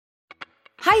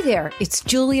Hi there, it's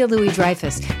Julia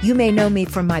Louis-Dreyfus. You may know me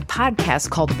from my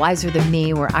podcast called Wiser Than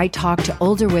Me, where I talk to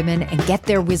older women and get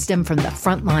their wisdom from the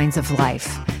front lines of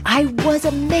life. I was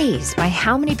amazed by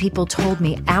how many people told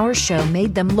me our show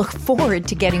made them look forward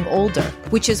to getting older,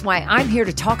 which is why I'm here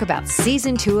to talk about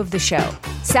season 2 of the show.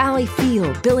 Sally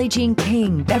Field, Billie Jean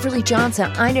King, Beverly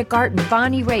Johnson, Ina Garten,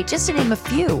 Bonnie Raitt, just to name a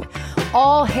few.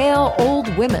 All hail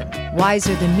old women.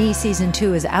 Wiser Than Me season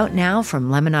 2 is out now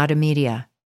from Lemonada Media.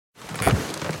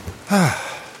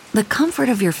 The comfort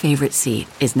of your favorite seat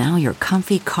is now your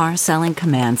comfy car-selling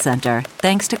command center,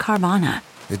 thanks to Carvana.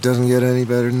 It doesn't get any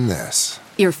better than this.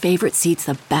 Your favorite seat's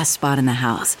the best spot in the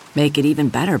house. Make it even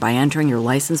better by entering your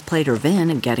license plate or VIN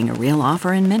and getting a real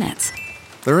offer in minutes.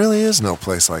 There really is no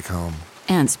place like home.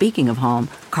 And speaking of home,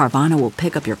 Carvana will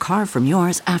pick up your car from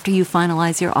yours after you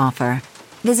finalize your offer.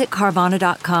 Visit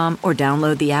Carvana.com or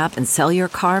download the app and sell your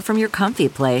car from your comfy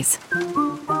place.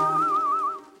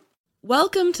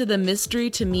 Welcome to the Mystery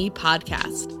to Me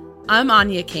podcast. I'm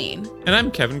Anya Kane. And I'm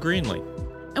Kevin Greenlee.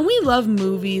 And we love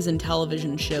movies and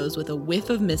television shows with a whiff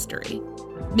of mystery.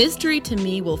 Mystery to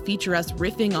Me will feature us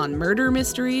riffing on murder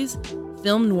mysteries,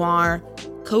 film noir,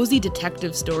 cozy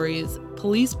detective stories,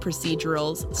 police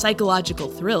procedurals, psychological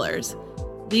thrillers,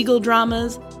 legal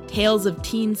dramas, tales of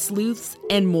teen sleuths,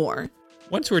 and more.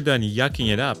 Once we're done yucking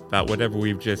it up about whatever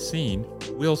we've just seen,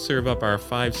 we'll serve up our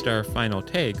 5-star final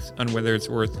takes on whether it's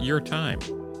worth your time.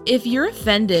 If you're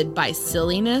offended by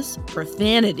silliness,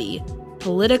 profanity,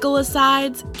 political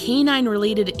asides,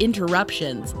 canine-related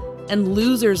interruptions, and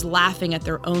losers laughing at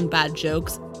their own bad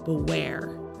jokes,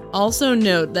 beware. Also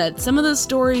note that some of the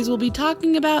stories we'll be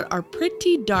talking about are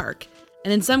pretty dark,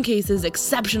 and in some cases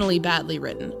exceptionally badly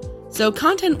written. So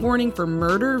content warning for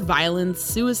murder, violence,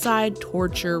 suicide,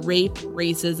 torture, rape,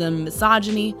 racism,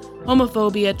 misogyny,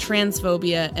 homophobia,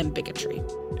 transphobia, and bigotry.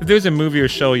 If there's a movie or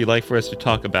show you'd like for us to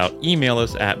talk about, email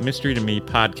us at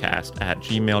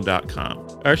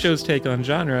mysterytomepodcast@gmail.com. Our show's take on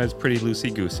genre is pretty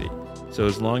loosey-goosey, so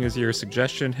as long as your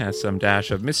suggestion has some dash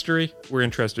of mystery, we're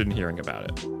interested in hearing about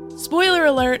it. Spoiler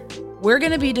alert, we're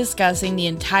going to be discussing the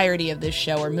entirety of this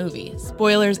show or movie,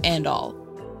 spoilers and all.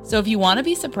 So if you want to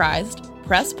be surprised,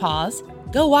 press pause,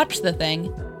 go watch the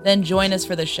thing, then join us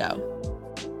for the show.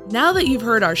 Now that you've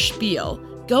heard our spiel,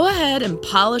 go ahead and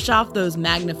polish off those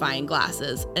magnifying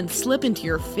glasses and slip into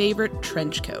your favorite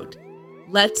trench coat.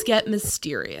 Let's get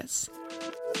mysterious.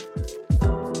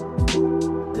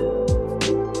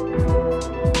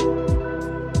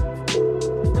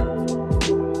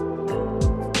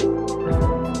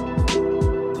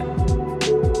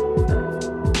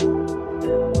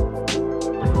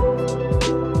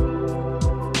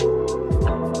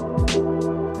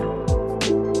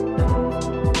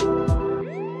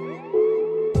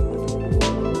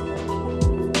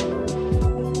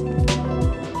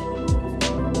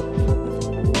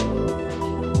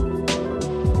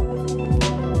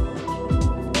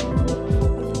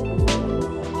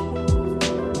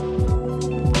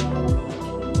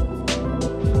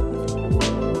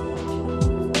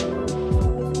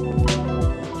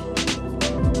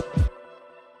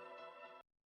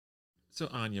 So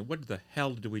Anya, what the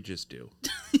hell did we just do?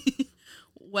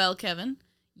 Well, Kevin,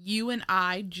 you and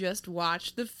I just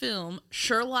watched the film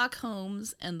Sherlock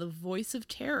Holmes and the Voice of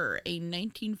Terror, a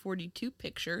 1942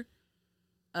 picture.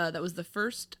 That was the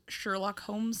first Sherlock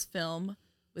Holmes film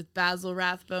with Basil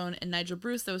Rathbone and Nigel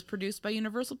Bruce that was produced by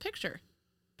Universal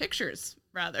Pictures,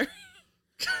 rather.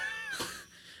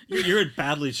 You're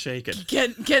badly shaken.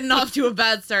 Getting off to a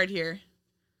bad start here.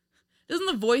 Doesn't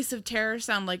the Voice of Terror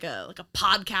sound like a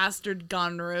podcaster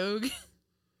gone rogue?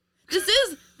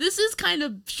 This is kind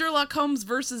of Sherlock Holmes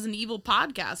versus an evil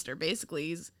podcaster, basically.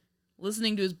 He's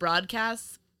listening to his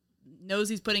broadcasts, knows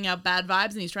he's putting out bad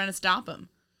vibes, and he's trying to stop him.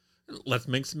 Let's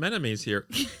make some enemies here.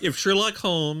 If Sherlock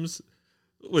Holmes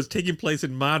was taking place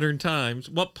in modern times,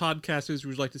 what podcasters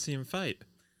would you like to see him fight?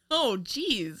 Oh,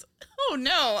 geez. Oh,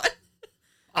 no.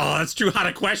 Oh, that's too hot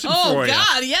a question for you. Oh,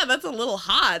 God, yeah, that's a little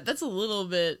hot. That's a little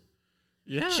bit...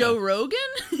 Yeah. Joe Rogan?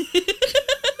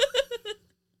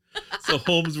 So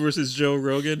Holmes versus Joe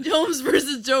Rogan? Holmes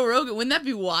versus Joe Rogan. Wouldn't that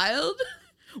be wild?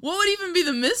 What would even be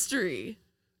the mystery?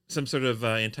 Some sort of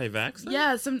anti-vax thing?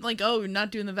 Yeah, some like, oh, you're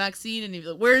not doing the vaccine, and he's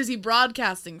like, where is he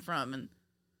broadcasting from? And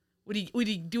would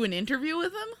he do an interview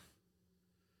with him?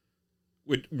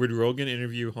 Would Rogan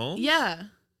interview Holmes? Yeah.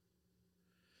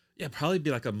 Yeah, probably be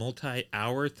like a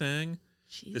multi-hour thing.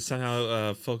 Jeez. That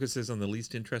somehow focuses on the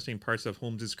least interesting parts of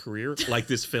Holmes' career, like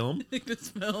this film. Like this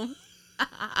film.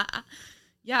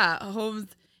 Yeah, Holmes.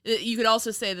 You could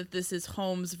also say that this is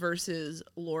Holmes versus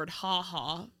Lord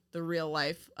Haw-Haw, the real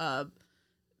life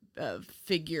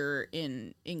figure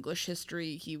in English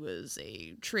history. He was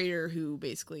a traitor who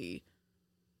basically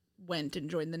went and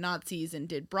joined the Nazis and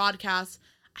did broadcasts.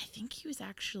 I think he was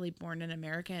actually born in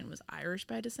America and was Irish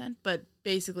by descent, but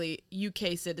basically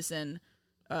UK citizen,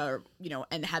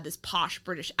 and had this posh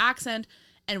British accent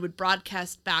and would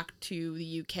broadcast back to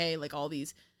the UK like all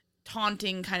these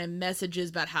taunting kind of messages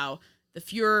about how the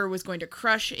Fuhrer was going to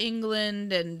crush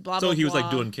England and blah, blah, blah. So he was like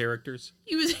doing characters?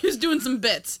 He was doing some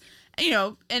bits,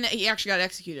 and he actually got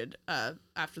executed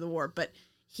after the war, but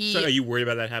So are you worried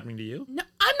about that happening to you? No,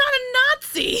 I'm not a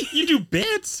Nazi! You do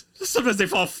bits! Sometimes they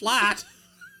fall flat.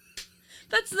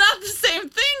 That's not the same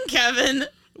thing, Kevin.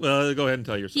 Well, go ahead and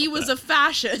tell yourself He was that. a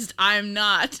fascist. I'm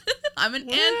not. I'm an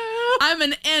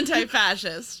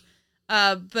anti-fascist.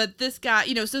 But this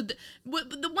guy, so one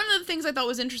of the things I thought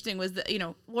was interesting was that,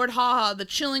 Lord Haha, the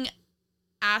chilling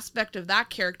aspect of that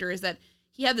character is that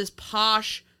he had this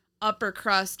posh, upper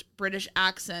crust British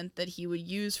accent that he would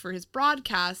use for his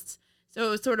broadcasts. So it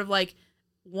was sort of like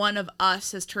one of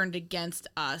us has turned against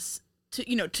us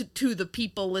to the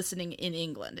people listening in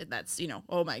England. And that's,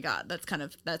 oh my God, that's kind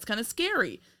of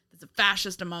scary. There's a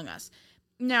fascist among us.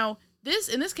 Now,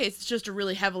 in this case, it's just a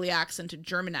really heavily accented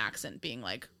German accent being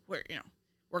like,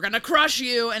 we're going to crush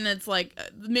you. And it's like a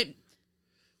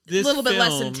little bit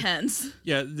less intense.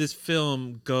 Yeah, this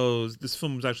film was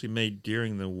actually made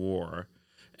during the war.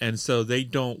 And so they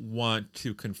don't want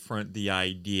to confront the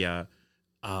idea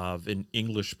of an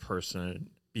English person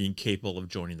being capable of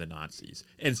joining the Nazis.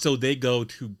 And so they go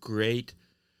to great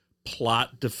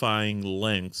plot-defying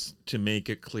lengths to make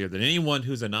it clear that anyone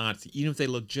who's a Nazi, even if they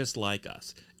look just like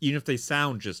us, even if they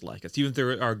sound just like us, even if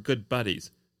they're our good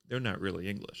buddies, they're not really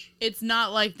English. It's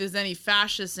not like there's any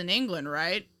fascists in England,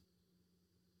 right?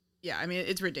 Yeah, I mean,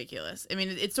 it's ridiculous. I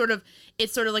mean, it's sort of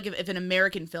like if an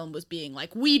American film was being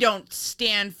like, we don't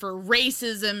stand for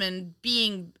racism and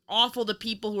being awful to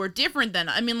people who are different than,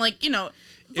 I mean, like,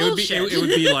 bullshit. It would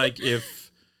be like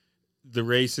if the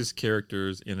racist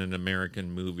characters in an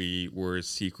American movie were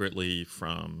secretly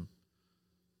from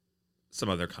some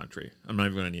other country. I'm not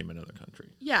even going to name another country.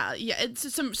 Yeah,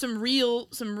 it's some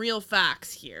real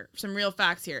facts here.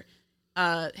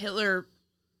 Hitler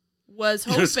was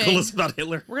hoping. You're going to school us about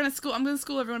Hitler? I'm going to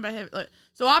school everyone about Hitler.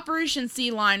 So Operation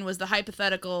Sea Lion was the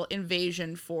hypothetical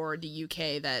invasion for the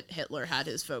UK that Hitler had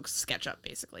his folks sketch up,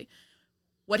 basically.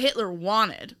 What Hitler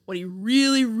wanted, what he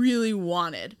really, really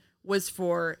wanted, was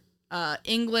for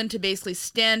England to basically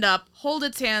stand up, hold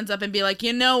its hands up, and be like,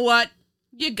 you know what?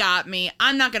 You got me.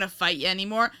 I'm not going to fight you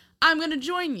anymore. I'm going to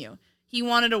join you. He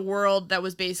wanted a world that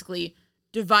was basically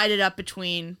divided up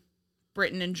between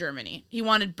Britain and Germany. He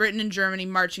wanted Britain and Germany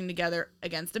marching together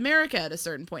against America at a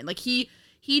certain point. Like he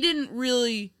didn't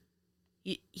really,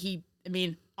 I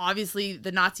mean, obviously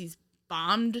the Nazis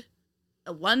bombed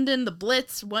London, the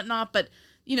Blitz, whatnot, but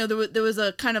there was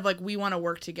a kind of like, we want to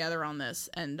work together on this.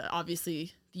 And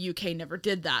obviously the UK never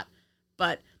did that,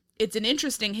 but it's an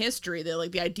interesting history that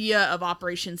like the idea of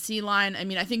Operation Sea Lion. I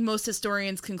mean, I think most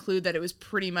historians conclude that it was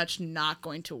pretty much not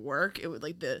going to work. It would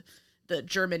like the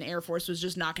German Air Force was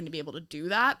just not going to be able to do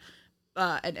that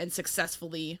and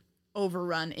successfully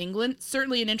overrun England.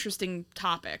 Certainly an interesting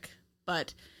topic,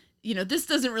 but this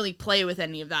doesn't really play with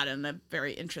any of that in a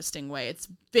very interesting way. It's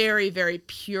very, very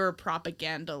pure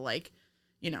propaganda, like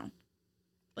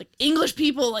English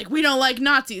people, like, we don't like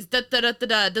Nazis,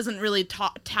 da-da-da-da-da. It doesn't really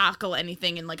tackle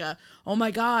anything in like a, oh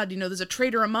my God, there's a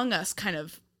traitor among us kind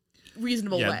of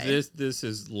reasonable way. This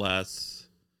is less...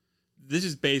 This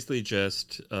is basically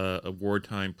just a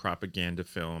wartime propaganda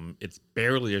film. It's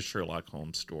barely a Sherlock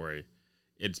Holmes story.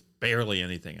 It's barely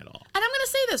anything at all. And I'm going to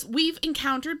say this. We've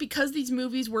encountered, because these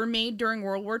movies were made during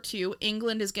World War II,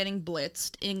 England is getting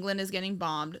blitzed. England is getting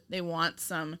bombed. They want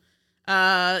some,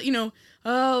 rah-rah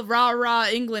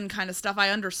England kind of stuff. I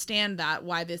understand that,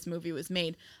 why this movie was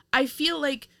made. I feel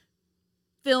like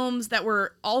films that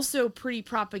were also pretty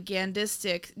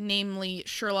propagandistic, namely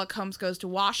Sherlock Holmes Goes to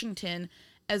Washington,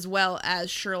 as well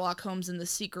as Sherlock Holmes and the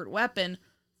Secret Weapon,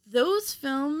 those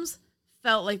films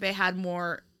felt like they had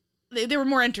more, they were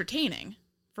more entertaining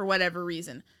for whatever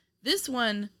reason. This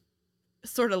one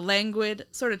sort of languid,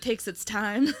 sort of takes its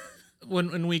time.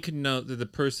 When we can note that the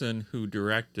person who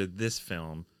directed this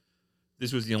film,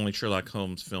 this was the only Sherlock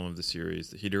Holmes film of the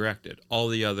series that he directed. All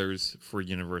the others for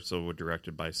Universal were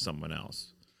directed by someone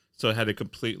else. So it had a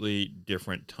completely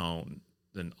different tone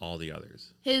than all the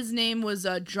others. His name was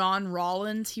John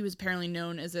Rawlins. He was apparently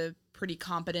known as a pretty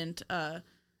competent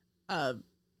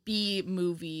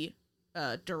B-movie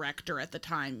director at the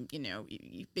time.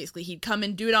 Basically he'd come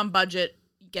and do it on budget,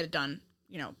 get it done.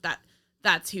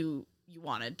 That's who you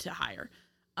wanted to hire.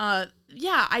 I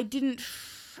didn't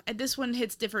this one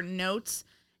hits different notes.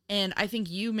 And I think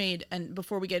you made, and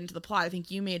before we get into the plot, I think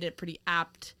you made a pretty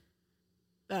apt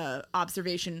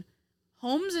observation.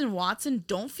 Holmes and Watson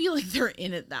don't feel like they're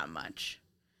in it that much.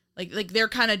 Like they're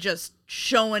kind of just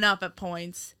showing up at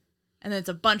points, and then it's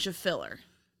a bunch of filler.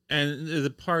 And the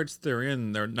parts they're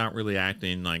in, they're not really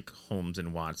acting like Holmes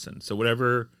and Watson. So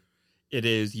whatever it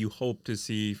is you hope to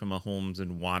see from a Holmes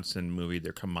and Watson movie,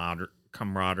 their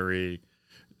camaraderie,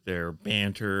 their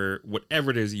banter,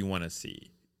 whatever it is you want to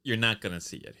see, you're not going to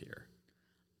see it here.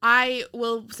 I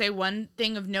will say one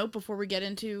thing of note before we get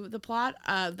into the plot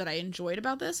that I enjoyed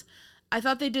about this. I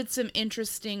thought they did some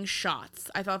interesting shots.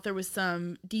 I thought there was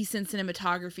some decent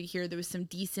cinematography here. There was some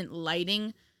decent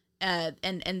lighting, and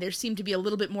there seemed to be a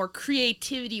little bit more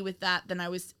creativity with that than I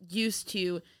was used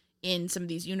to in some of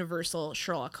these Universal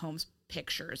Sherlock Holmes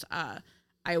pictures.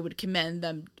 I would commend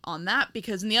them on that,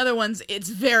 because in the other ones, it's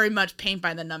very much paint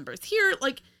by the numbers. Here,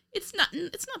 like, it's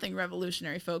nothing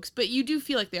revolutionary, folks, but you do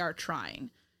feel like they are trying,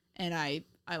 and I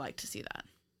like to see that.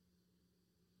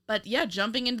 But yeah,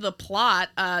 jumping into the plot,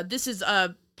 this is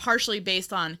partially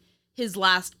based on His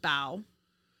Last Bow,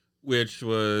 which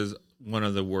was one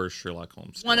of the worst Sherlock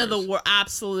Holmes stories. One of the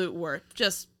absolute worst.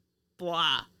 Just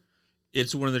blah.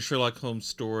 It's one of the Sherlock Holmes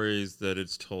stories that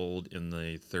it's told in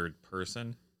the third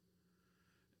person,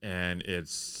 and it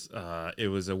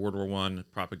was a World War I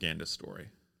propaganda story.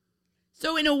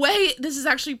 So in a way, this is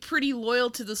actually pretty loyal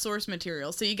to the source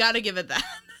material. So you got to give it that.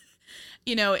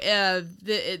 You know,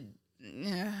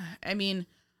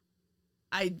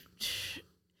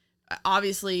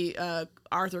 obviously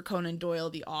Arthur Conan Doyle,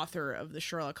 the author of the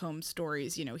Sherlock Holmes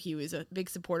stories, you know, he was a big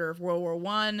supporter of World War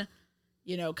I,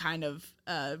 you know, kind of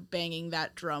banging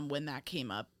that drum when that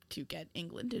came up to get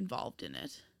England involved in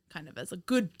it, kind of as a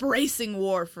good bracing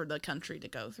war for the country to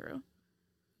go through.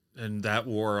 And that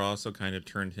war also kind of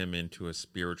turned him into a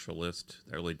spiritualist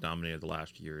that really dominated the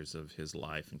last years of his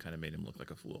life and kind of made him look like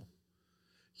a fool.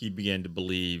 He began to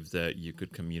believe that you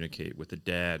could communicate with the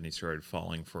dead, and he started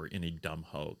falling for any dumb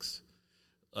hoax.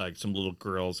 Like some little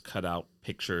girls cut out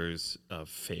pictures of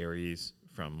fairies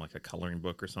from like a coloring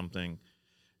book or something,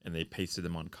 and they pasted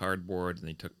them on cardboard, and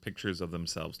they took pictures of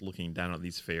themselves looking down at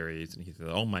these fairies, and he said,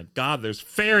 "Oh my God, there's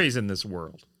fairies in this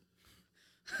world."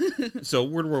 So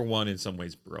World War I in some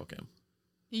ways broke him.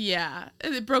 Yeah,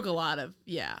 it broke a lot of,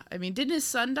 I mean, didn't his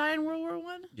son die in World War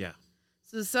I? Yeah.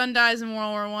 So the son dies in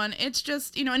World War I. It's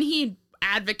just, you know, and he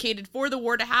advocated for the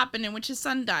war to happen in which his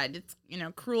son died. It's, you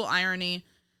know, cruel irony.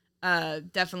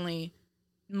 Definitely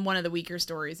one of the weaker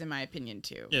stories, in my opinion,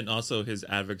 too. And also his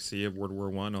advocacy of World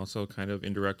War I also kind of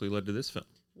indirectly led to this film.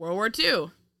 World War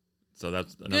II. So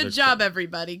that's another good job,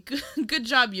 everybody. Good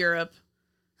job, Europe.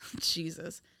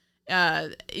 Jesus.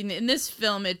 In this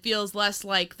film, it feels less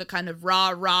like the kind of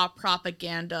rah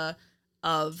propaganda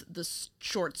of the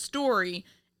short story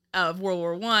of World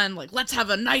War I, like, let's have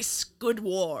a nice, good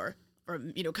war, or,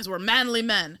 you know, because we're manly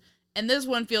men. And this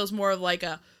one feels more of like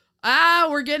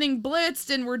we're getting blitzed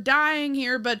and we're dying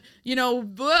here, but, you know,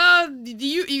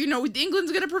 you know,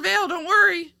 England's going to prevail, don't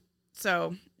worry.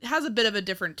 So it has a bit of a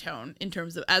different tone in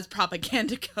terms of as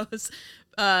propaganda goes.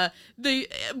 In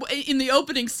the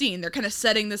opening scene, they're kind of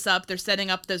setting this up. They're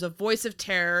setting up, there's a voice of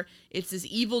terror. It's this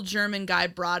evil German guy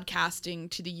broadcasting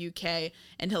to the UK,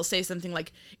 and he'll say something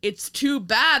like, "It's too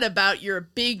bad about your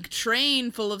big train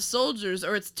full of soldiers,"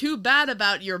 or "It's too bad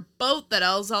about your boat that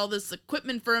has all this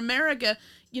equipment for America,"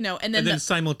 you know, and then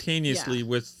simultaneously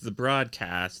with the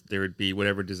broadcast, there would be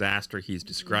whatever disaster he's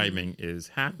describing is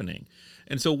happening.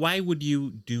 And so why would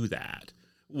you do that?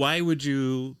 Why would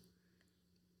you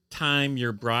time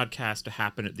your broadcast to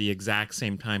happen at the exact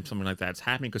same time something like that's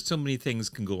happening? Because so many things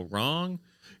can go wrong.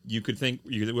 You could think,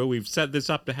 well, we've set this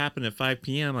up to happen at 5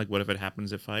 p.m. Like, what if it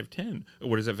happens at 5:10? Or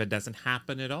what if it doesn't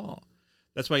happen at all?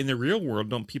 That's why in the real world,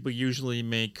 don't people usually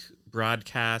make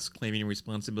broadcasts claiming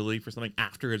responsibility for something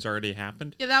after it's already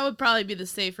happened? Yeah, that would probably be the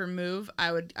safer move,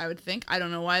 I would think. I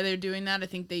don't know why they're doing that. I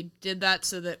think they did that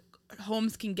so that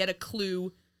Holmes can get a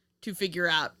clue to figure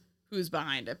out who's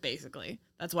behind it, basically.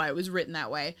 That's why it was written that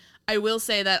way. I will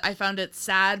say that I found it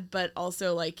sad, but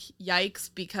also, like, yikes,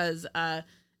 because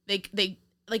they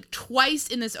like, twice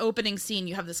in this opening scene,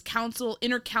 you have this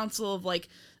inner council of, like,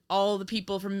 all the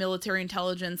people from military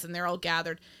intelligence, and they're all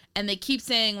gathered, and they keep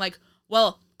saying, like,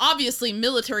 well, obviously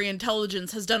military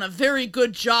intelligence has done a very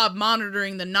good job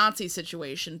monitoring the Nazi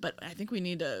situation, but I think we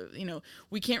need to, you know,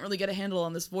 we can't really get a handle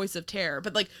on this voice of terror.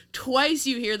 But, like, twice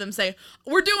you hear them say,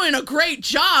 we're doing a great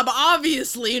job,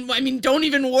 obviously, and I mean, don't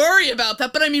even worry about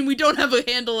that, but I mean, we don't have a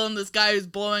handle on this guy who's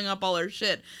blowing up all our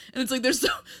shit. And it's like,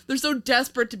 they're so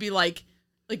desperate to be like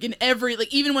Like in every,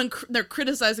 like even when they're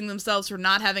criticizing themselves for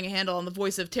not having a handle on the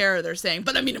voice of terror, they're saying,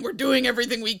 but I mean, we're doing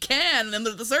everything we can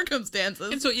under the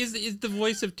circumstances. And so is the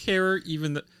voice of terror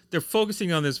they're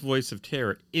focusing on this voice of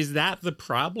terror. Is that the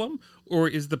problem? Or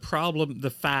is the problem the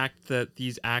fact that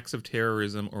these acts of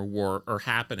terrorism or war are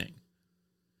happening?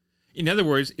 In other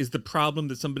words, is the problem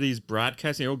that somebody's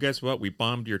broadcasting, oh, guess what? We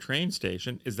bombed your train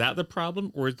station. Is that the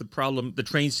problem? Or is the problem the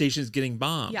train station is getting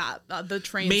bombed? Yeah, the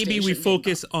train station. Maybe we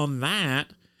focus on that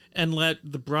and let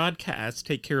the broadcasts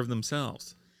take care of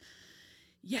themselves.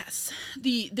 Yes.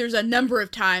 There's a number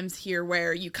of times here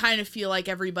where you kind of feel like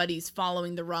everybody's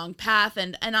following the wrong path.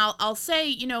 And I'll say,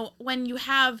 you know, when you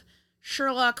have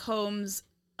Sherlock Holmes,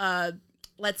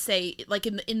 let's say, like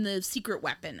in the Secret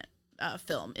Weapon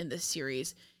film in this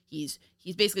series, he's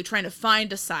basically trying to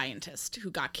find a scientist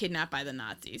who got kidnapped by the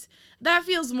Nazis. That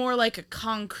feels more like a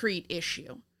concrete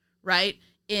issue, right?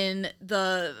 In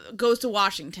the Goes to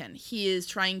Washington, he is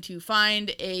trying to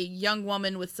find a young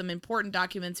woman with some important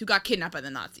documents who got kidnapped by the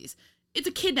Nazis. It's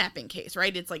a kidnapping case,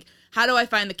 right? It's like, how do I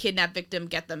find the kidnapped victim,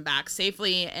 get them back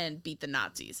safely, and beat the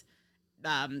Nazis?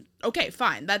 Okay,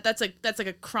 fine. That's like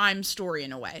a crime story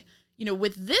in a way. You know,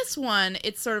 with this one,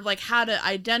 it's sort of like how to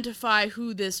identify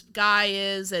who this guy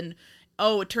is, and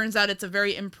oh, it turns out it's a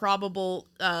very improbable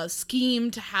scheme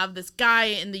to have this guy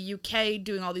in the UK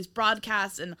doing all these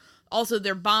broadcasts, and also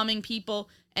they're bombing people.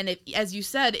 And if, as you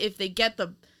said, if they get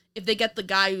the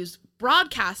guy who's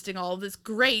broadcasting all of this,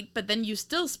 great, but then you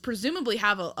still presumably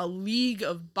have a league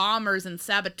of bombers and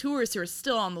saboteurs who are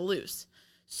still on the loose.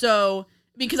 So,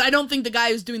 because I don't think the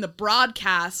guy who's doing the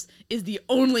broadcast is the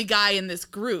only guy in this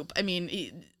group. I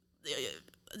mean,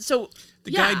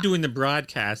 the guy doing the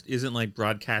broadcast isn't like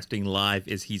broadcasting live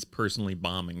as he's personally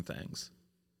bombing things.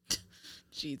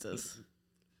 Jesus.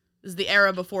 This is the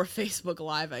era before Facebook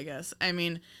Live, I guess. I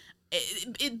mean,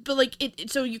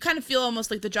 so you kind of feel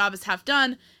almost like the job is half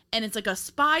done, and it's like a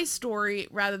spy story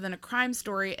rather than a crime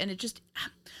story, and it just,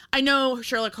 I know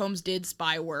Sherlock Holmes did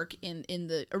spy work in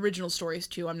the original stories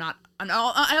too.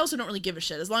 I also don't really give a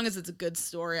shit. As long as it's a good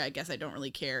story, I guess I don't really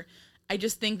care. I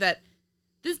just think that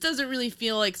this doesn't really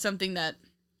feel like something that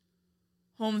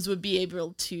Holmes would be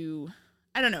able to,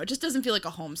 I don't know, it just doesn't feel like a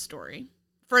Holmes story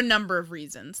for a number of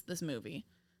reasons, this movie.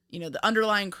 You know, the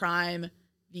underlying crime,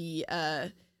 the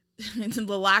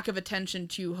lack of attention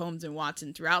to Holmes and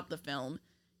Watson throughout the film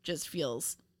just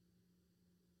feels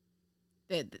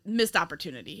the missed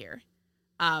opportunity here.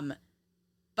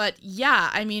 But yeah,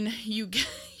 I mean, you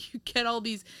get all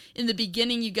these, in the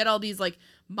beginning, you get all these like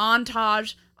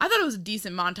montage. I thought it was a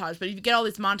decent montage, but you get all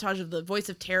this montage of the voice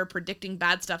of terror predicting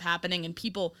bad stuff happening and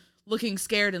people looking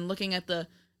scared and looking at the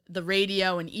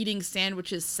radio and eating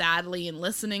sandwiches sadly and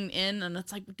listening in. And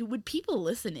it's like, would people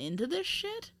listen into this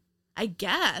shit? I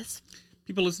guess.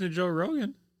 People listen to Joe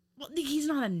Rogan. Well, he's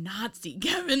not a Nazi,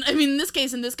 Kevin. I mean, in this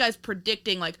case, this guy's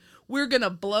predicting, like, we're going to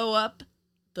blow up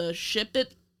the ship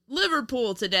at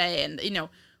Liverpool today. And, you know,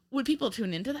 would people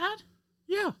tune into that?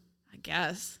 Yeah. I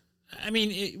guess. I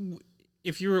mean,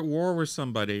 if you're at war with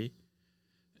somebody,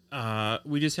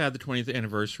 we just had the 20th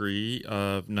anniversary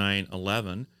of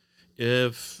 9/11.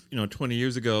 If, 20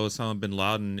 years ago, Osama bin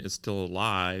Laden is still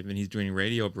alive and he's doing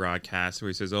radio broadcasts where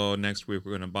he says, oh, next week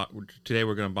today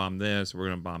we're going to bomb this, we're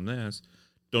going to bomb this.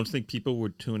 Don't you think people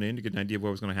would tune in to get an idea of what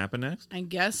was going to happen next? I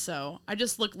guess so. I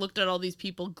just looked at all these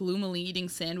people gloomily eating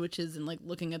sandwiches and like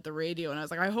looking at the radio, and I was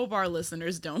like, I hope our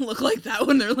listeners don't look like that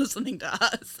when they're listening to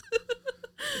us.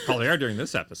 Probably are during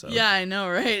this episode. Yeah, I know,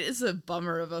 right? It's a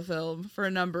bummer of a film for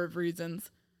a number of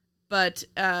reasons. But,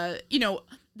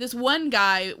 this one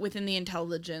guy within the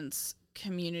intelligence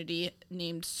community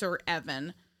named Sir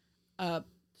Evan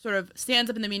sort of stands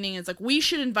up in the meeting and is like, we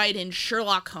should invite in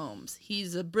Sherlock Holmes.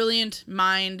 He's a brilliant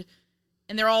mind.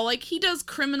 And they're all like, he does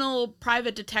criminal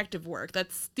private detective work.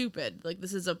 That's stupid. Like,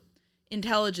 this is a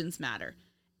intelligence matter.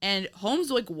 And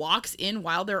Holmes, like, walks in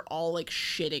while they're all, like,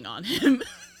 shitting on him.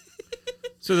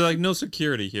 So they're like, no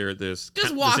security here at this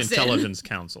intelligence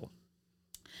council.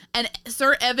 And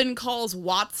Sir Evan calls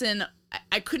Watson,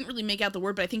 I couldn't really make out the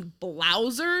word, but I think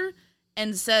Blouser,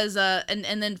 and says,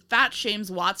 and then fat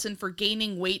shames Watson for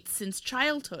gaining weight since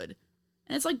childhood.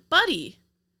 And it's like, buddy,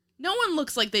 no one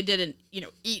looks like they didn't,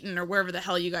 Eton or wherever the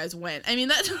hell you guys went. I mean,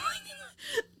 that's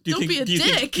don't be a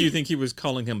dick. Do you think he was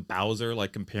calling him Bowser,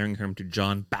 like comparing him to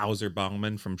John Bowser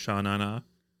Bauman from Sha-Na-Na?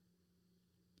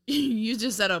 You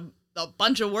just said a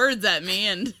bunch of words at me,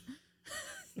 and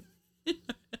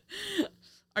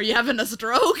are you having a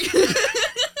stroke?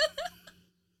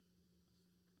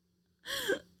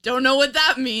 Don't know what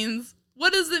that means.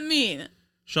 What does it mean?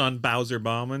 Sean Bowser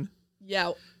Bauman?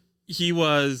 Yeah. He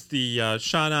was the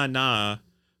Sha-Na-Na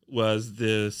was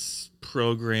this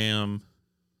program.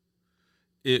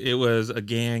 It was a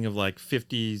gang of like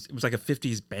 50s. It was like a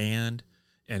 50s band,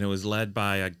 and it was led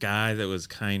by a guy that was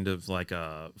kind of like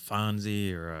a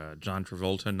Fonzie or a John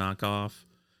Travolta knockoff,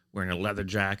 wearing a leather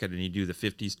jacket, and he'd do the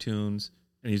 50s tunes,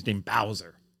 and he was named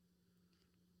Bowser.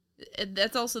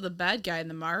 That's also the bad guy in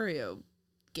the Mario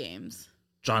games.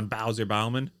 John Bowser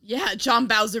Bauman? Yeah, John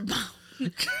Bowser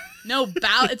Bauman. No,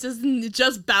 it's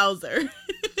just Bowser.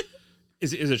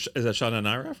 Is a Shaun and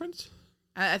I reference?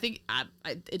 I think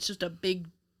it's just a big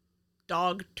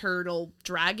dog, turtle,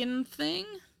 dragon thing.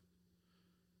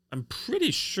 I'm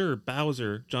pretty sure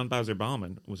John Bowser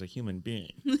Bauman, was a human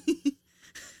being.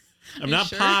 I'm not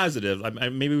sure? Positive.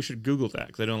 Maybe we should Google that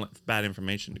because I don't want bad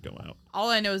information to go out. All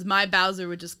I know is my Bowser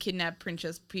would just kidnap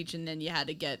Princess Peach, and then you had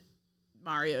to get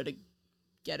Mario to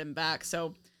get him back.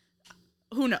 So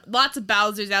who knows? Lots of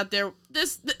Bowsers out there.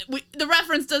 The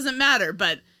reference doesn't matter,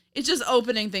 but it's just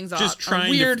opening things off. Just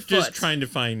trying to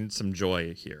find some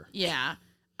joy here. Yeah.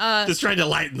 Just trying to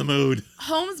lighten the mood.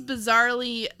 Holmes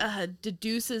bizarrely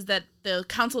deduces that the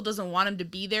council doesn't want him to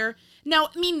be there. Now,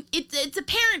 I mean, it's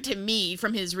apparent to me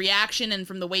from his reaction and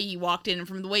from the way he walked in and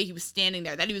from the way he was standing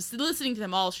there that he was listening to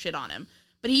them all shit on him.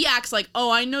 But he acts like,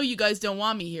 oh, I know you guys don't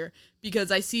want me here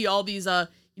because I see all these,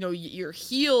 your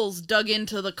heels dug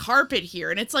into the carpet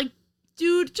here. And it's like,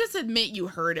 dude, just admit you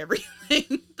heard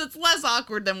everything. That's less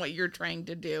awkward than what you're trying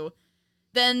to do.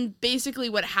 Then basically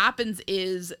what happens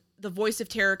is the voice of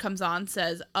terror comes on,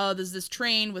 says, there's this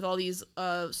train with all these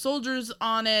soldiers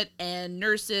on it and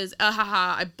nurses.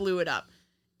 I blew it up.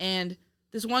 And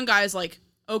this one guy is like,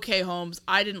 okay, Holmes,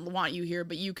 I didn't want you here,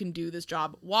 but you can do this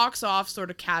job. Walks off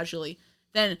sort of casually.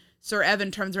 Then Sir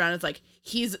Evan turns around and is like,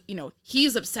 he's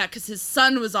upset because his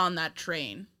son was on that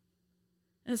train.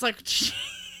 And it's like,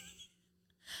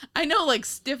 I know like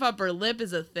stiff upper lip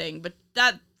is a thing, but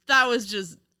that was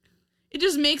just, it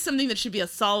just makes something that should be a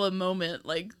solemn moment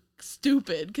like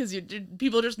stupid because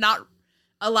people are just not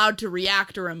allowed to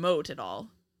react or emote at all.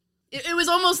 It was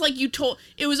almost like you turned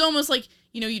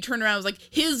around, it was like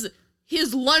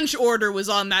his lunch order was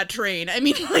on that train. I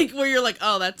mean, like where you're like,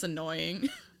 oh, that's annoying.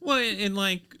 Well, and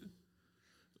like,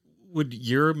 would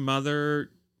your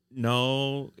mother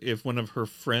know if one of her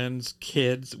friends'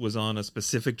 kids was on a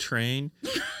specific train?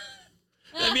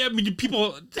 I mean,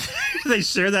 people, they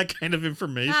share that kind of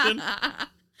information.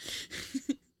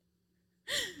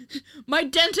 My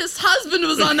dentist's husband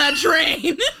was on that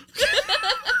train.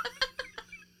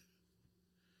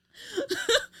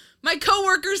 My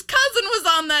coworker's cousin was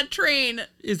on that train.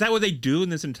 Is that what they do in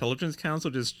this intelligence council?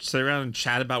 Just sit around and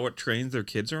chat about what trains their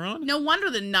kids are on? No wonder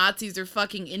the Nazis are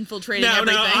fucking infiltrating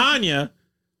everything. No, Anya,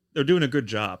 they're doing a good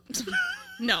job.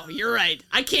 No, you're right.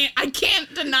 I can't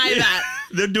deny that.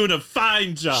 They're doing a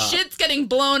fine job. Shit's getting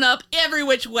blown up every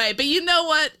which way. But you know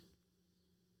what?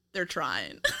 They're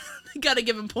trying. You gotta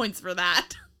give them points for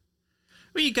that.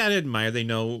 Well, you gotta admire they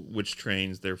know which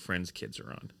trains their friends' kids are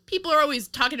on. People are always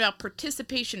talking about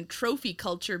participation trophy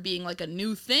culture being like a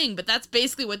new thing, but that's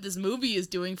basically what this movie is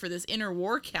doing for this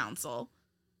interwar council.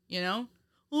 You know?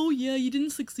 Oh yeah, you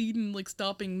didn't succeed in like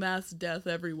stopping mass death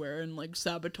everywhere and like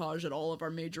sabotage at all of our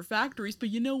major factories, but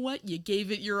you know what? You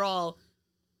gave it your all.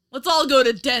 Let's all go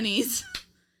to Denny's.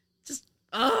 Just,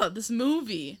 this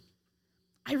movie.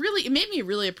 It made me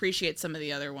really appreciate some of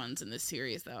the other ones in this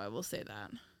series, though, I will say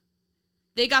that.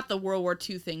 They got the World War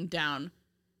II thing down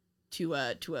to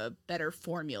a better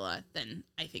formula than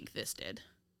I think this did.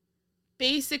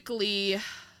 Basically,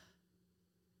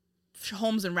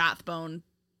 Holmes and Rathbone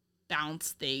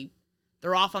bounce.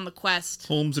 They're off on the quest.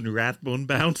 Holmes and Rathbone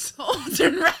bounce? Holmes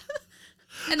and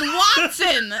and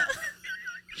Watson!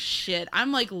 Shit,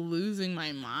 I'm like losing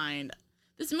my mind.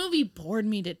 This movie bored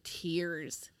me to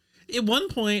tears. At one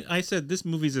point, I said, this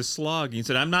movie's a slog. And you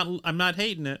said, I'm not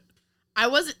hating it.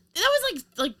 That was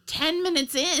like 10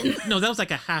 minutes in. No, that was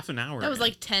like a half an hour. That was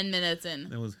like 10 minutes in.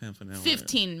 That was half an hour.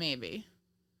 15 maybe.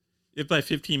 If by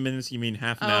 15 minutes you mean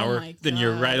half an hour, then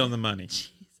you're right on the money.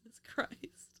 Jesus Christ.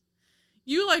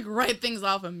 You like write things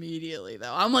off immediately,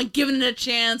 though. I'm like giving it a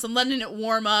chance. I'm letting it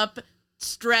warm up,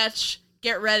 stretch,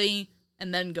 get ready,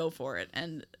 and then go for it.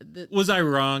 And was I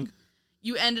wrong?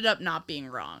 You ended up not being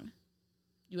wrong.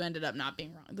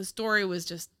 The story was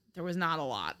just, there was not a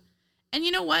lot. And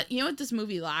you know what? You know what this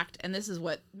movie lacked? And this is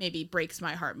what maybe breaks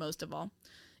my heart most of all.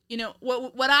 You know,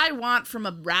 what I want from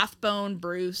a Rathbone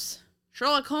Bruce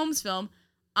Sherlock Holmes film,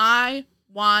 I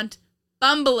want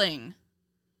bumbling.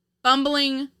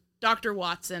 Bumbling Dr.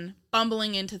 Watson,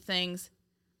 bumbling into things.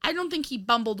 I don't think he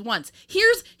bumbled once.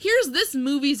 Here's this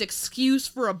movie's excuse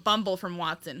for a bumble from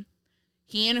Watson.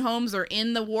 He and Holmes are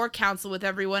in the war council with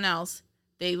everyone else.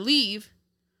 They leave.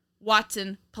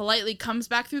 Watson politely comes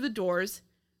back through the doors,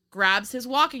 grabs his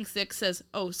walking stick, says,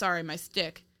 "Oh, sorry, my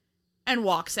stick," and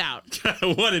walks out.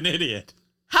 What an idiot.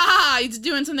 Ha ha! He's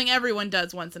doing something everyone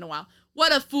does once in a while.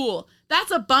 What a fool.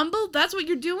 That's a bumble? That's what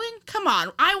you're doing? Come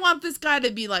on. I want this guy to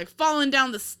be like falling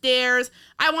down the stairs.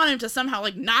 I want him to somehow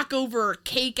like knock over a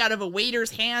cake out of a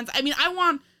waiter's hands. I mean, I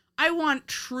want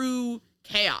true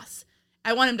chaos.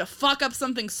 I want him to fuck up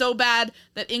something so bad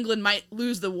that England might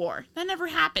lose the war. That never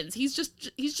happens. He's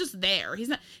just there. It's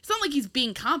not like he's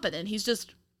being competent. He's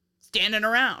just standing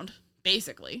around,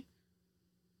 basically.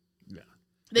 Yeah.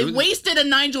 They wasted a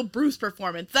Nigel Bruce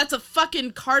performance. That's a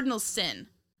fucking cardinal sin.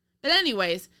 But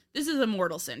anyways, this is a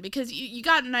mortal sin because you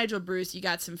got Nigel Bruce, you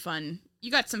got some fun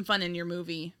in your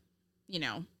movie, you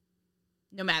know,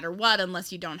 no matter what,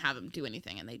 unless you don't have him do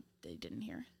anything, and they didn't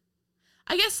here.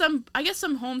 I guess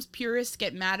some Holmes purists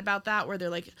get mad about that, where they're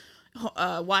like,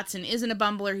 Watson isn't a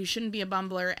bumbler, he shouldn't be a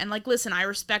bumbler, and like, listen, I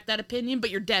respect that opinion,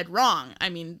 but you're dead wrong. I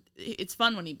mean, it's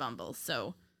fun when he bumbles,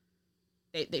 so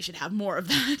they should have more of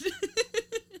that.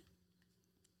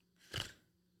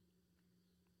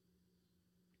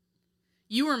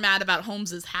 You were mad about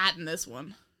Holmes's hat in this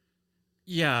one.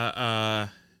 Yeah,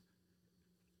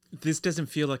 this doesn't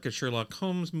feel like a Sherlock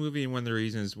Holmes movie, and one of the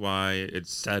reasons why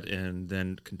it's set in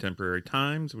then contemporary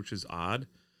times, which is odd.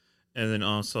 And then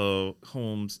also,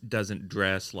 Holmes doesn't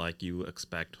dress like you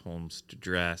expect Holmes to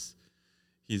dress.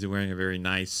 He's wearing a very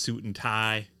nice suit and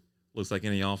tie, looks like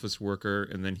any office worker,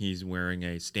 and then he's wearing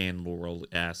a Stan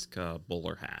Laurel-esque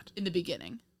bowler hat. In the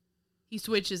beginning. He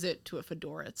switches it to a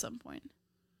fedora at some point.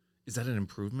 Is that an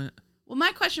improvement? Well,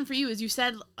 my question for you is, you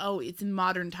said, oh, it's in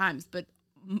modern times, but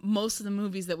most of the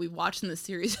movies that we've watched in this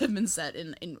series have been set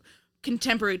in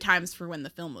contemporary times for when the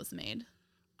film was made.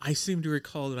 I seem to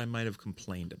recall that I might have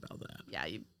complained about that. Yeah,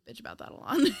 you bitch about that a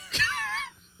lot.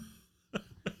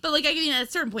 But, like, I mean, at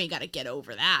a certain point, you got to get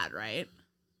over that, right?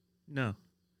 No.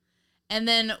 And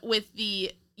then with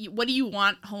what do you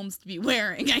want Holmes to be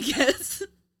wearing, I guess?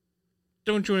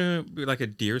 Don't you want to be like a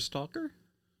deer stalker?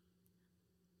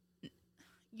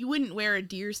 You wouldn't wear a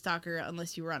deer stalker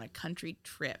unless you were on a country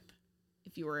trip,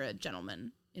 if you were a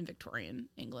gentleman in Victorian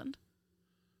England.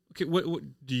 Okay, what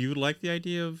do you like the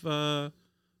idea of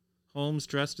Holmes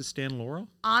dressed as Stan Laurel?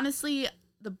 Honestly,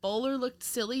 the bowler looked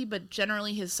silly, but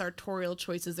generally his sartorial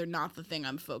choices are not the thing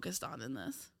I'm focused on in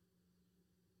this.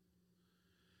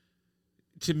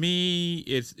 To me,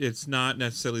 it's not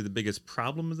necessarily the biggest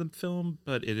problem of the film,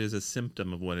 but it is a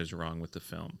symptom of what is wrong with the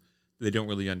film. They don't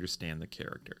really understand the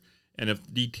character. And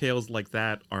if details like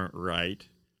that aren't right,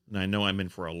 then I know I'm in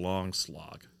for a long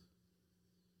slog.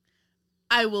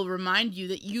 I will remind you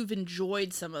that you've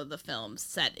enjoyed some of the films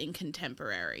set in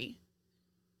contemporary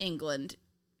England.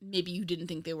 Maybe you didn't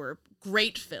think they were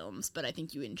great films, but I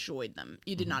think you enjoyed them.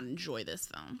 You did not enjoy this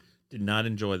film. Did not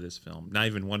enjoy this film, not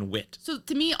even one whit. So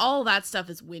to me, all that stuff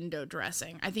is window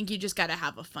dressing. I think you just got to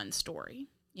have a fun story,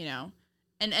 you know?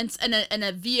 And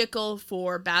a vehicle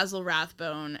for Basil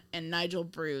Rathbone and Nigel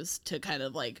Bruce to kind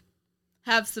of like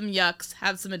have some yucks,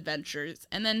 have some adventures,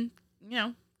 and then, you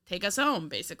know, take us home,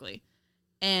 basically.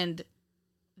 And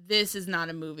this is not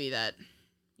a movie that,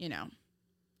 you know,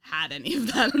 had any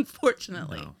of that,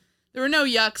 unfortunately. No. There were no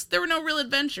yucks. There were no real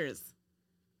adventures.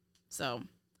 So,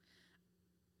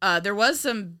 there was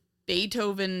some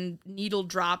Beethoven needle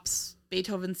drops.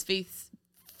 Beethoven's Fifth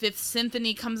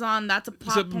Symphony comes on. That's a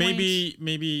plot point.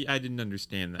 Maybe I didn't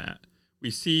understand that.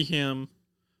 We see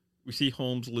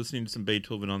Holmes listening to some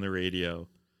Beethoven on the radio,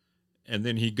 and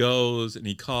then he goes and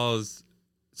he calls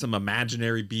some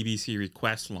imaginary BBC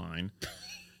request line,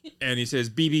 and he says,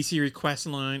 BBC request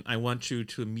line, I want you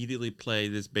to immediately play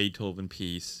this Beethoven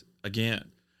piece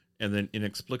again. And then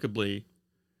inexplicably,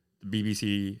 the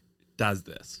BBC does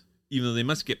this, even though they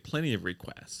must get plenty of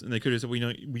requests, and they could have said, we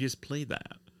just played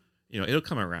that. You know, it'll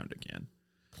come around again.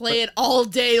 Play it all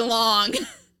day long.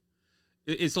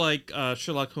 It's like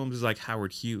Sherlock Holmes is like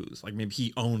Howard Hughes. Like maybe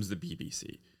he owns the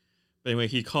BBC. But anyway,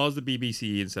 he calls the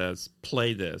BBC and says,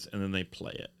 play this, and then they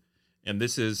play it. And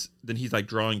then he's like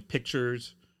drawing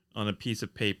pictures on a piece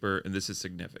of paper, and this is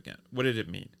significant. What did it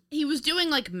mean? He was doing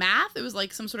like math. It was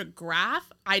like some sort of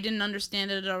graph. I didn't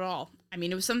understand it at all. I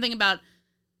mean, it was something about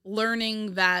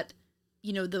learning that,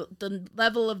 you know, the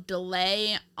level of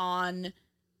delay on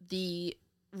the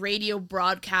radio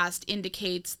broadcast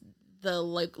indicates the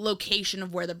like location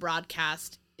of where the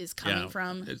broadcast is coming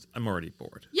from. I'm already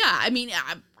bored. Yeah, I mean,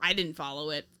 I didn't follow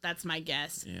it. That's my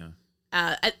guess.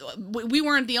 Yeah. We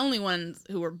weren't the only ones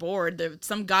who were bored.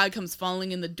 Some guy comes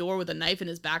falling in the door with a knife in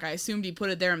his back. I assumed he put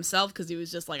it there himself because he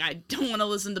was just like, I don't want to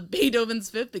listen to Beethoven's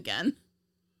Fifth again.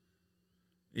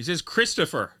 He says,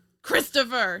 Christopher.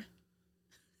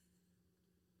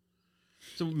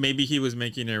 So maybe he was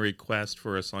making a request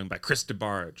for a song by Chris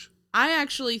DeBarge. I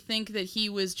actually think that he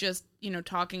was just,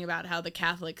 talking about how the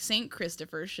Catholic Saint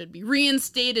Christopher should be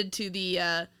reinstated to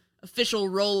the official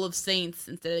roll of saints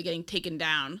instead of getting taken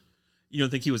down. You don't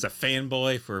think he was a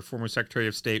fanboy for former Secretary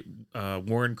of State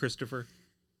Warren Christopher?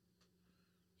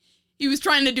 He was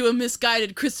trying to do a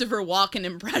misguided Christopher Walken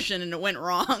impression and it went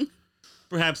wrong.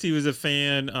 Perhaps he was a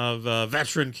fan of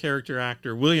veteran character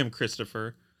actor William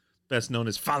Christopher, best known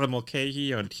as Father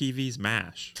Mulcahy on TV's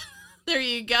MASH. There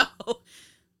you go.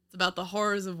 It's about the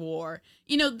horrors of war.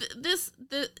 This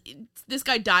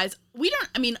guy dies.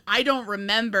 I don't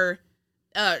remember.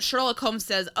 Sherlock Holmes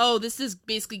says, "Oh, this is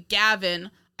basically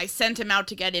Gavin. I sent him out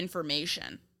to get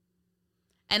information.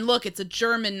 And look, it's a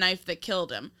German knife that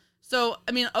killed him." So,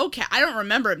 okay, I don't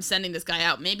remember him sending this guy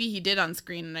out. Maybe he did on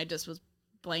screen and I just was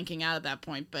blanking out at that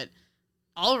point, but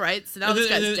all right, so now this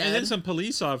guy's dead. And then some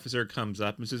police officer comes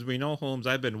up and says, "We know, Holmes,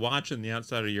 I've been watching the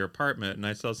outside of your apartment and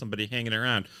I saw somebody hanging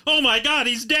around. Oh my God,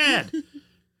 he's dead!"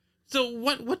 So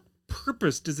what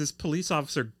purpose does this police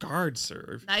officer guard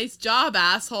serve? Nice job,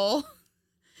 asshole.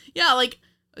 Yeah,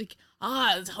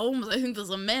 it's Holmes, I think there's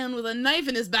a man with a knife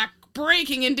in his back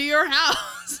breaking into your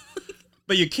house.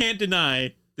 But you can't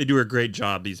deny they do a great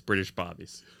job, these British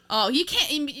bobbies. Oh, you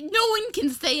can't. No one can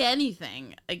say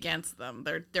anything against them.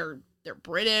 They're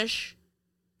British.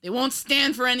 They won't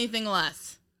stand for anything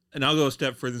less. And I'll go a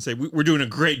step further and say we're doing a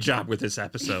great job with this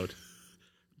episode.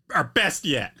 Our best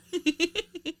yet.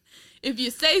 If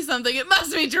you say something, it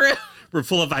must be true. We're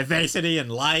full of vivacity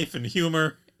and life and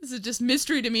humor. This is just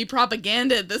mystery to me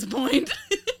propaganda at this point.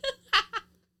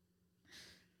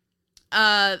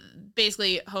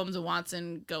 Basically, Holmes and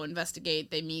Watson go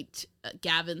investigate. They meet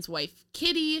Gavin's wife,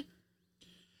 Kitty.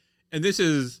 And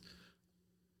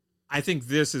I think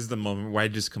this is the moment where I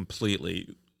just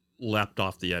completely leapt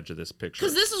off the edge of this picture.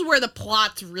 Because this is where the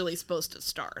plot's really supposed to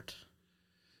start.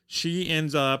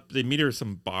 They meet her at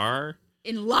some bar.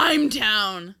 In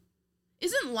Limetown.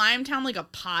 Isn't Limetown like a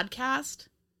podcast?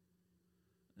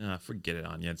 Forget it,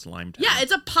 Anya. It's Limetown. Yeah,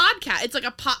 it's a podcast. It's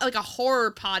like a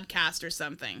horror podcast or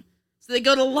something. So they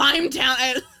go to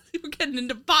Limetown. We're getting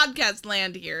into podcast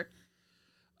land here.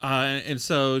 And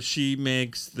so she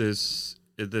makes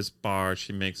at this bar,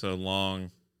 she makes a long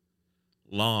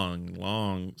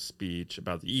speech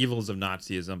about the evils of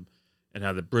Nazism and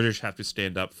how the British have to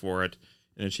stand up for it.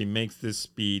 And she makes this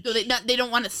speech. So they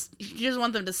don't want to. She doesn't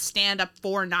want them to stand up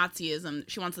for Nazism.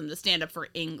 She wants them to stand up for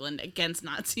England against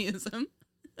Nazism.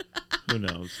 Who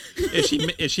knows?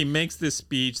 As she makes this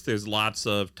speech, there's lots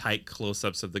of tight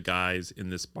close-ups of the guys in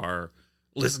this bar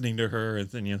listening to her, and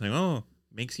then you think, oh,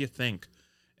 makes you think.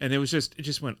 And it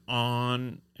just went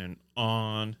on and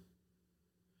on.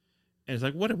 And it's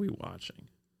like, what are we watching?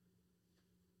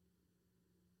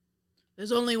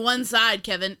 There's only one side,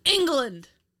 Kevin. England.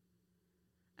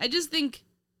 I just think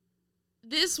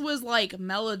this was like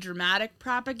melodramatic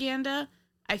propaganda.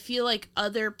 I feel like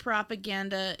other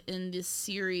propaganda in this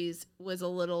series was a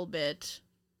little bit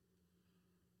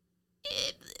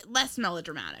less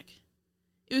melodramatic.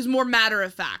 It was more matter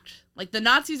of fact. Like, the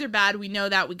Nazis are bad. We know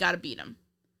that. We got to beat them.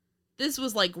 This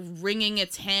was like wringing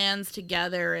its hands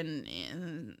together.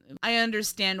 And I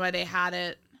understand why they had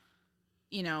it,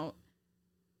 your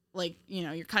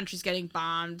country's getting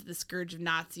bombed. The scourge of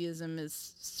Nazism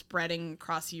is spreading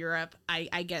across Europe.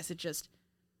 I guess it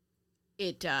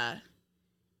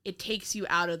takes you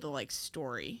out of the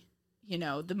story.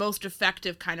 The most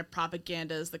effective kind of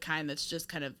propaganda is the kind that's just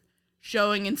kind of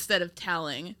showing instead of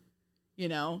telling,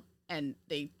 and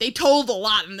they told a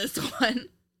lot in this one.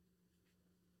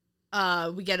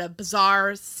 We get a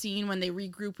bizarre scene when they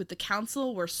regroup with the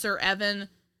council where Sir Evan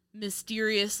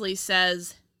mysteriously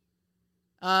says,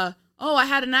 "Oh, I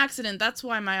had an accident. That's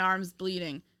why my arm's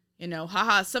bleeding.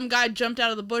 Haha, some guy jumped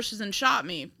out of the bushes and shot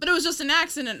me. But it was just an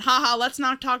accident. Haha, let's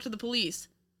not talk to the police."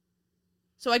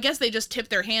 So I guess they just tipped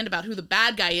their hand about who the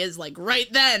bad guy is,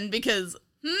 right then, because,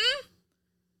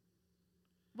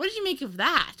 what did you make of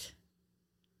that?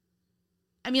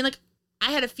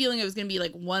 I had a feeling it was going to be,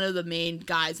 one of the main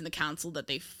guys in the council that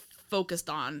they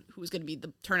focused on who was going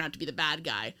to turn out to be the bad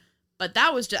guy. But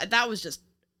that was just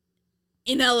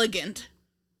inelegant.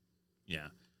 Yeah.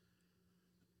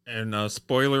 And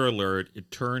spoiler alert,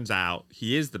 it turns out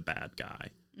he is the bad guy.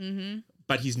 Mm-hmm.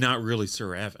 But he's not really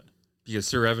Sir Evan. Because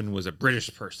Sir Evan was a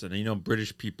British person. And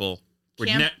British people were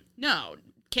can't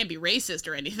be racist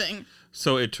or anything.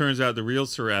 So it turns out the real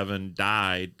Sir Evan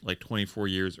died 24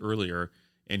 years earlier.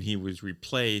 And he was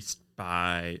replaced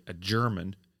by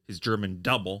his German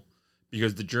double.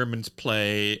 Because the Germans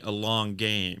play a long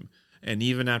game. And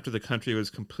even after the country was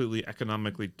completely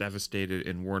economically devastated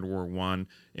in World War I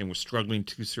and was struggling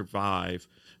to survive,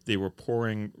 they were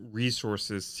pouring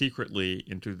resources secretly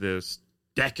into this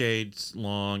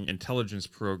decades-long intelligence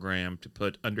program to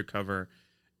put undercover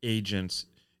agents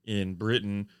in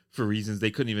Britain for reasons they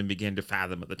couldn't even begin to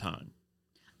fathom at the time.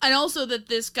 And also that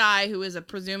this guy who is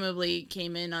presumably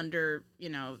came in under,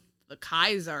 the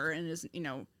Kaiser and is,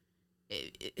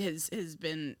 has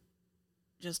been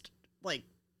just like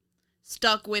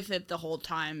stuck with it the whole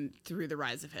time through the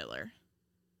rise of Hitler.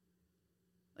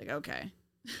 Like, okay.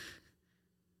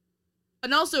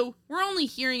 And also, we're only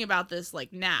hearing about this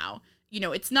like now.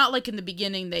 It's not like in the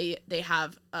beginning they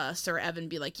have Sir Evan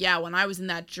be like, yeah, when I was in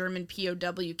that German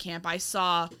POW camp, I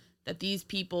saw that these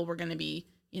people were going to be,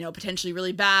 potentially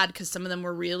really bad because some of them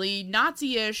were really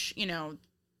Nazi-ish.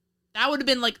 That would have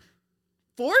been like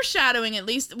foreshadowing at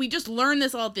least. We just learned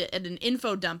this all at an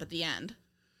info dump at the end.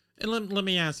 And let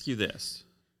me ask you this.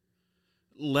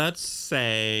 Let's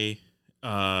say,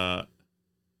 let's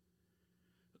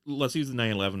use the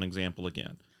 9/11 example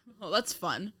again. Oh, that's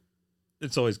fun.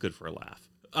 It's always good for a laugh.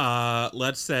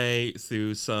 Let's say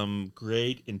through some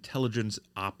great intelligence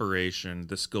operation,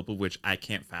 the scope of which I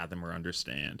can't fathom or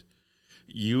understand.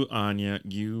 You, Anya,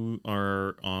 you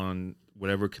are on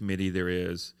whatever committee there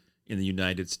is in the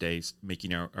United States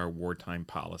making our wartime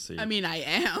policy. I mean, I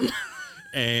am.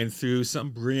 And through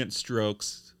some brilliant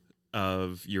strokes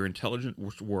of your intelligent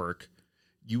work,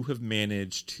 you have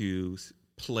managed to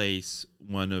place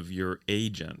one of your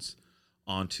agents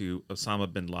onto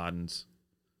Osama bin Laden's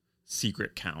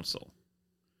secret council.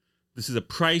 This is a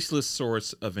priceless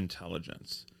source of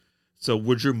intelligence. So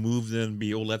would your move then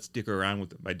be, let's dick around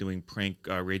with it by doing prank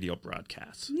radio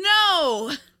broadcasts?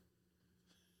 No!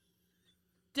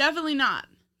 Definitely not.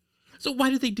 So why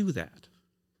do they do that?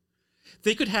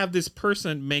 They could have this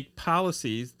person make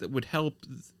policies that would help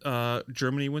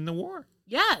Germany win the war.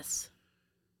 Yes.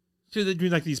 So they do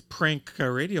like these prank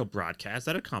radio broadcasts.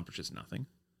 That accomplishes nothing.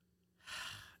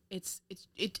 It's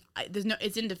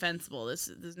indefensible.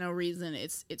 There's no reason.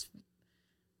 It's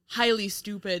highly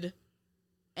stupid,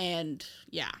 and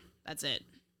yeah, that's it.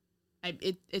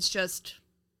 It's just,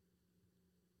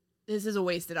 this is a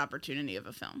wasted opportunity of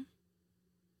a film.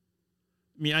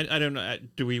 I mean, I don't know.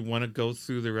 Do we want to go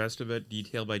through the rest of it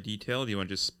detail by detail? Or do you want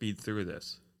to just speed through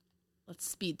this? Let's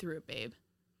speed through it, babe.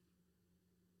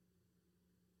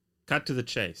 Cut to the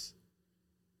chase.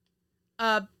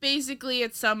 Basically,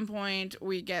 at some point,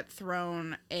 we get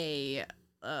thrown into.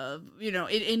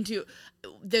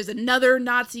 There's another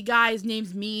Nazi guy. His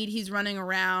name's Meade. He's running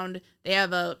around. They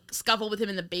have a scuffle with him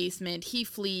in the basement. He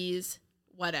flees.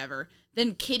 Whatever.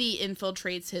 Then Kitty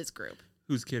infiltrates his group.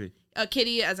 Who's Kitty?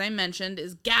 Kitty, as I mentioned,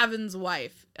 is Gavin's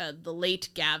wife, the late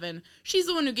Gavin. She's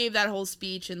the one who gave that whole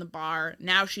speech in the bar.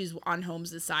 Now she's on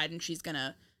Holmes' side, and she's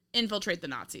gonna infiltrate the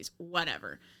Nazis.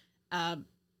 Whatever.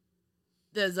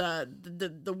 There's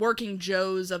the working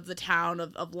Joes of the town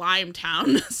of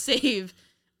Limetown save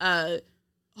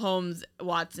Holmes,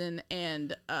 Watson,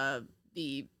 and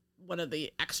one of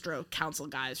the extra council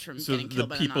guys from getting killed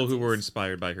by the Nazis. So the people who were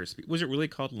inspired by her speech. Was it really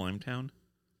called Limetown?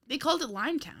 They called it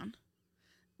Limetown.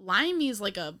 Limey is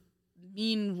like a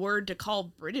mean word to call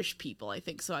British people, I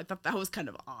think. So I thought that was kind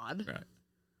of odd. Right.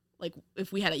 Like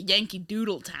if we had a Yankee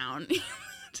Doodle town, it's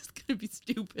just gonna be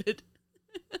stupid.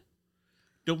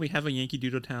 Don't we have a Yankee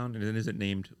Doodle town, and then is it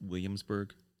named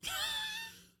Williamsburg?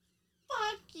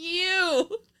 Fuck you.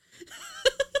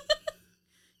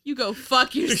 You go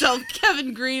fuck yourself,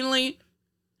 Kevin Greenlee.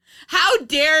 How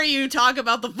dare you talk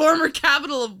about the former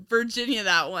capital of Virginia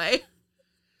that way?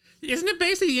 Isn't it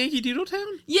basically Yankee Doodle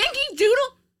town? Yankee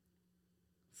Doodle?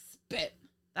 Spit.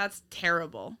 That's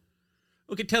terrible.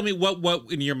 Okay, tell me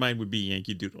what in your mind would be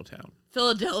Yankee Doodle town?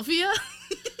 Philadelphia?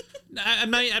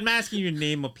 I'm asking you to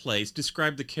name a place.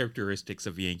 Describe the characteristics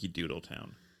of Yankee Doodle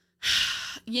town.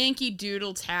 Yankee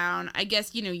Doodle town. I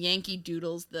guess, Yankee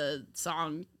Doodle's the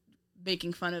song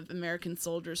making fun of American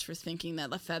soldiers for thinking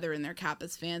that a feather in their cap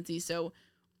is fancy. So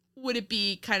would it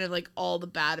be kind of like all the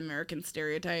bad American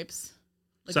stereotypes?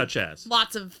 Like such as?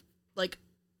 Lots of, like,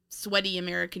 sweaty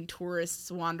American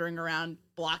tourists wandering around,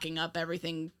 blocking up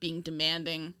everything, being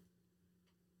demanding.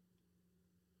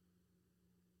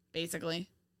 Basically.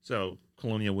 So,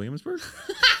 Colonial Williamsburg?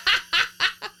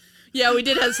 Yeah, we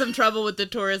did have some trouble with the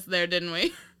tourists there, didn't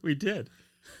we? We did.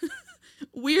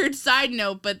 Weird side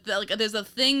note, but there's a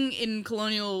thing in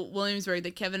Colonial Williamsburg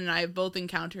that Kevin and I have both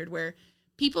encountered where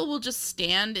people will just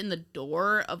stand in the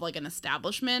door of like an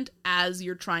establishment as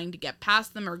you're trying to get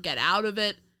past them or get out of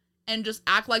it and just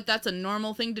act like that's a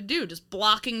normal thing to do, just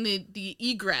blocking the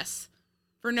egress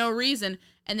for no reason.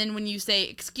 And then when you say,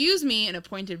 excuse me, in a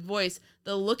pointed voice,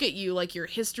 they'll look at you like you're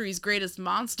history's greatest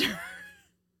monster.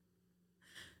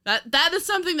 That is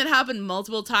something that happened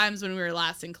multiple times when we were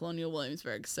last in Colonial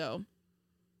Williamsburg. So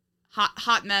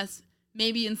hot mess.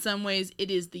 Maybe in some ways it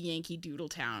is the Yankee Doodle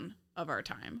town of our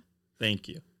time. Thank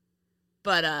you.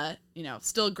 But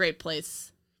still a great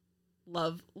place.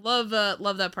 Love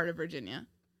that part of Virginia.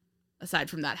 Aside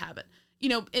from that habit,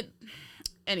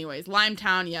 anyways,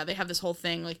 Limetown. Yeah, they have this whole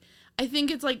thing. Like, I think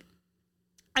it's like,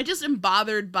 I just am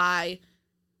bothered by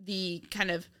the kind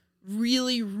of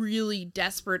really, really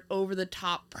desperate, over the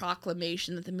top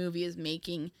proclamation that the movie is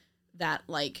making. That,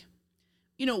 like,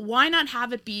 why not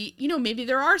have it be, maybe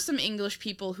there are some English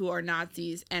people who are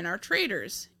Nazis and are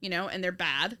traitors, and they're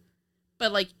bad,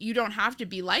 but, like, you don't have to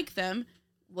be like them.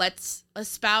 Let's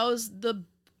espouse the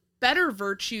better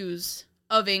virtues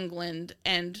of England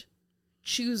and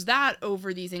choose that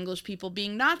over these English people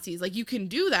being Nazis. Like, you can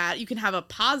do that. You can have a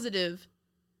positive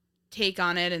take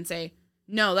on it and say,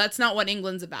 no, that's not what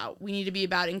England's about. We need to be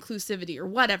about inclusivity or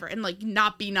whatever, and, like,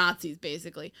 not be Nazis,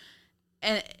 basically.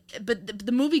 But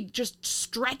the movie just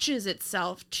stretches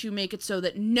itself to make it so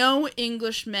that no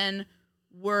Englishmen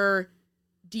were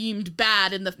deemed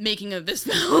bad in the making of this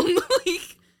film.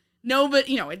 Like, no, but,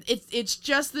 it's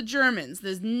just the Germans.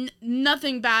 There's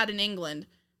nothing bad in England.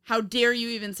 How dare you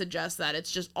even suggest that?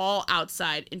 It's just all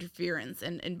outside interference.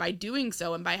 And by doing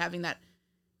so, and by having that,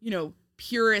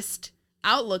 purist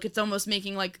outlook, it's almost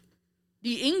making, like,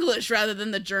 the English rather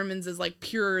than the Germans is, like,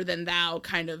 purer than thou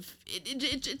kind of.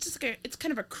 It's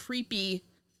kind of a creepy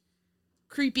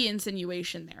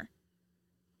insinuation there.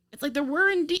 It's like there were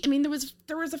indeed. I mean, there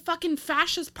was a fucking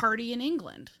fascist party in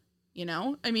England.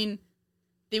 I mean,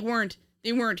 they weren't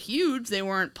huge. They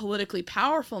weren't politically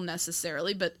powerful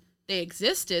necessarily, but they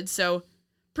existed. So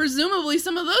presumably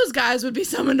some of those guys would be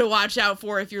someone to watch out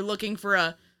for if you're looking for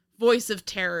a voice of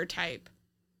terror type.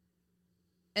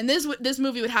 And this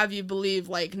movie would have you believe,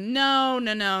 like,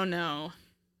 no.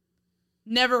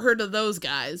 Never heard of those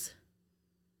guys.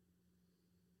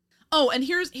 Oh, and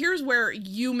here's where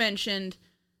you mentioned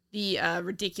the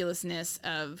ridiculousness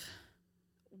of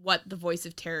what the voice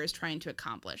of terror is trying to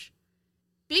accomplish.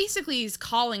 Basically, he's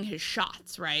calling his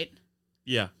shots, right?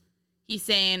 Yeah. He's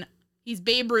saying, he's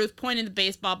Babe Ruth pointing the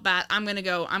baseball bat. I'm going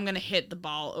to hit the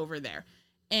ball over there.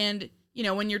 And,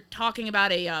 when you're talking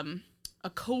about a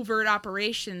covert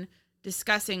operation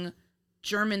discussing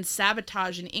German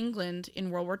sabotage in England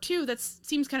in World War II, that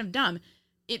seems kind of dumb.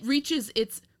 It reaches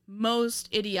its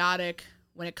most idiotic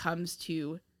when it comes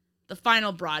to the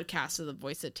final broadcast of the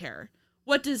Voice of Terror.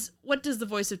 What does the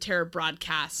Voice of Terror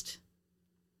broadcast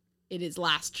in his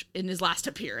last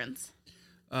appearance?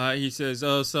 He says,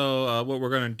 what we're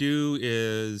going to do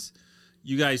is,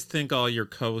 you guys think all your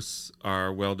coasts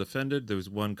are well defended. There's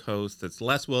one coast that's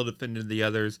less well defended than the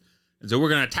others. And so we're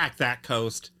going to attack that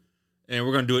coast, and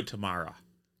we're going to do it tomorrow.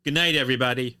 Good night,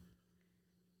 everybody.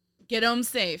 Get home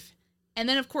safe. And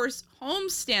then, of course,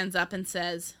 Holmes stands up and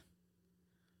says,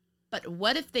 but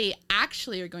what if they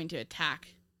actually are going to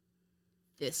attack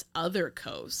this other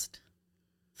coast?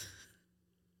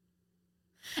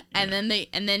 And then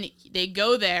they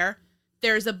go there.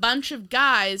 There's a bunch of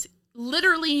guys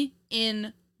literally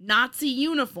in Nazi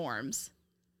uniforms.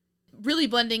 Really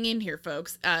blending in here,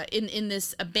 folks, in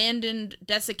this abandoned,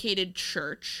 desiccated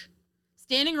church,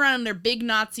 standing around in their big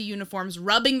Nazi uniforms,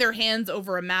 rubbing their hands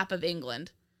over a map of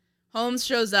England. Holmes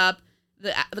shows up,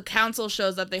 the council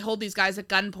shows up, they hold these guys at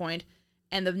gunpoint,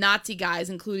 and the Nazi guys,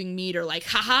 including Meade, are like,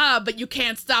 haha, but you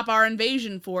can't stop our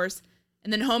invasion force.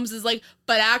 And then Holmes is like,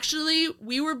 but actually,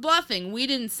 we were bluffing. We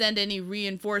didn't send any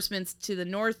reinforcements to the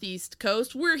northeast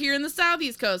coast. We're here in the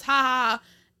southeast coast, ha ha ha.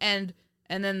 And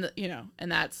then,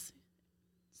 and that's...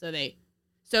 So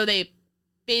they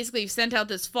basically sent out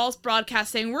this false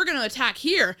broadcast saying, we're going to attack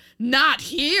here, not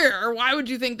here. Why would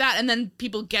you think that? And then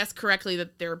people guess correctly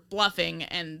that they're bluffing,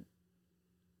 and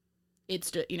it's,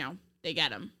 they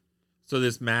get them. So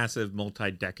this massive,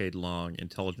 multi-decade-long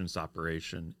intelligence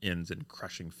operation ends in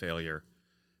crushing failure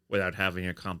without having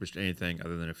accomplished anything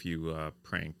other than a few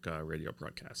prank radio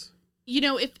broadcasts.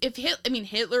 If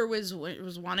Hitler was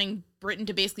wanting Britain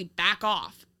to basically back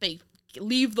off, they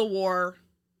leave the war.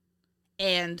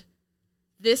 And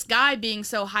this guy being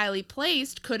so highly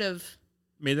placed could have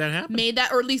made that happen.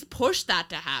 Or at least pushed that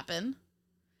to happen.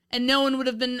 And no one would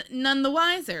have been none the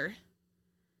wiser.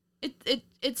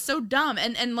 It's so dumb.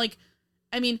 And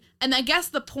I guess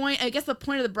the point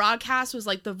of the broadcast was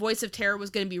like the Voice of Terror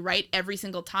was going to be right every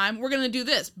single time. We're going to do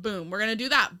this, boom. We're going to do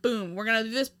that, boom. We're going to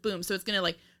do this, boom. So it's going to,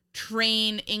 like,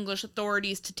 train English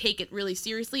authorities to take it really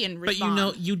seriously and respond.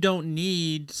 But you don't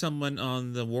need someone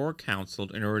on the War Council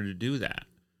in order to do that.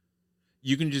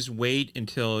 You can just wait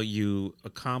until you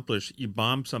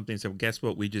bomb something. So guess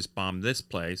what? We just bombed this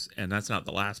place, and that's not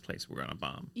the last place we're going to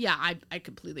bomb. Yeah, I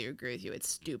completely agree with you. It's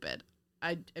stupid.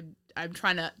 I'm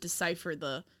trying to decipher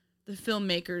the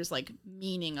filmmakers' like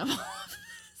meaning of all of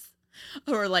this,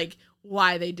 or like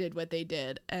why they did what they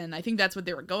did, and I think that's what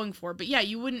they were going for. But yeah,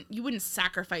 you wouldn't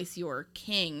sacrifice your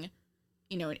king,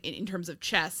 you know, in terms of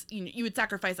chess. You would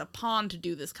sacrifice a pawn to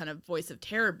do this kind of voice of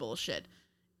terror bullshit.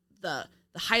 The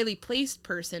highly placed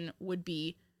person would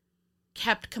be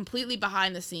kept completely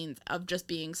behind the scenes of just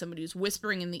being somebody who's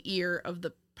whispering in the ear of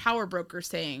the power broker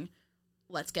saying,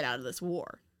 let's get out of this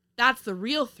war. That's the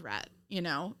real threat, you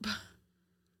know?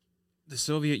 The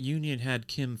Soviet Union had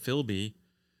Kim Philby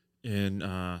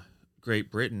in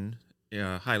Great Britain,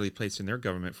 highly placed in their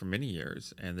government for many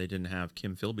years, and they didn't have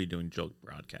Kim Philby doing joke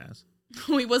broadcasts.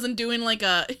 He wasn't doing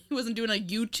a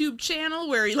YouTube channel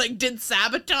where he like did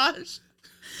sabotage.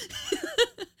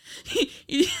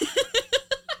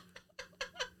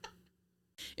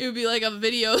 It would be like a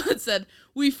video that said,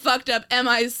 we fucked up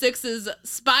MI6's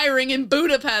spy ring in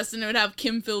Budapest, and it would have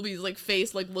Kim Philby's like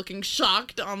face like looking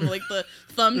shocked on like the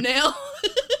thumbnail.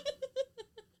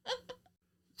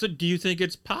 So do you think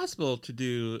it's possible to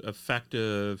do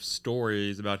effective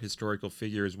stories about historical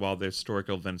figures while the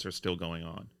historical events are still going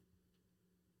on?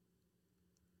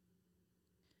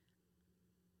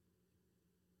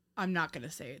 I'm not going to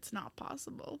say it's not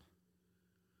possible.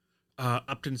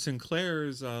 Upton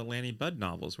Sinclair's Lanny Budd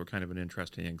novels were kind of an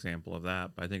interesting example of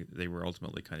that, but I think they were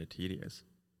ultimately kind of tedious.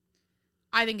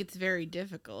 I think it's very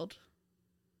difficult.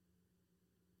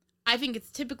 I think it's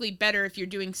typically better if you're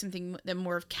doing something that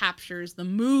more captures the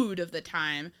mood of the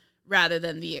time rather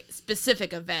than the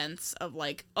specific events of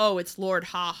like, oh, it's Lord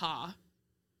Ha Ha.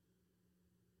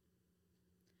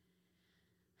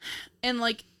 And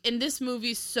like in this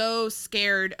movie, so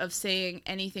scared of saying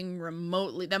anything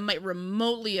remotely that might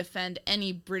remotely offend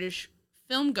any British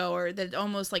film goer that it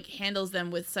almost like handles them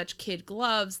with such kid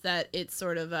gloves that it's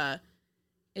sort of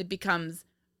it becomes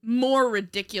more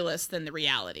ridiculous than the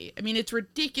reality. I mean, it's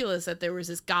ridiculous that there was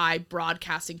this guy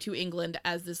broadcasting to England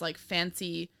as this like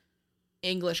fancy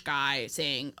English guy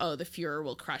saying, oh, the Fuhrer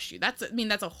will crush you. That's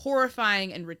a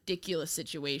horrifying and ridiculous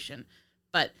situation.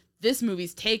 But this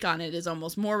movie's take on it is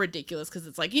almost more ridiculous because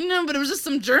it's like, but it was just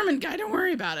some German guy. Don't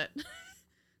worry about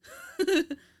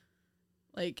it.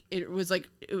 Like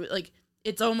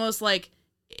it's almost like,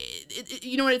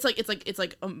 you know what it's like? It's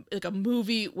like a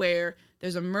movie where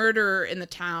there's a murderer in the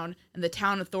town and the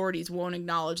town authorities won't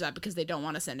acknowledge that because they don't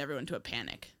want to send everyone to a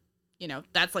panic.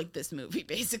 That's like this movie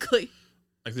basically.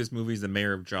 Like this movie's the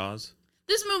Mayor of Jaws.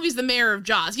 This movie's the Mayor of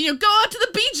Jaws. Go out to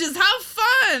the beaches, have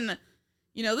fun.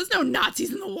 There's no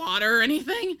Nazis in the water or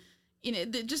anything.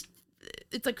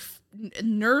 It's like a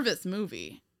nervous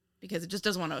movie because it just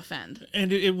doesn't want to offend.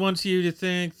 And it wants you to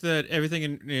think that everything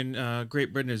in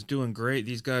Great Britain is doing great.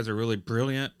 These guys are really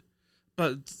brilliant.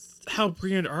 But how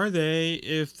brilliant are they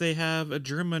if they have a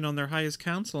German on their highest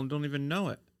council and don't even know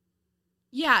it?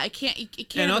 Yeah, it can't.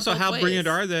 And also, how brilliant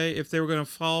are they if they were going to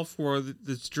fall for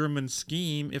this German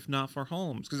scheme if not for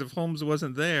Holmes? Because if Holmes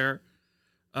wasn't there,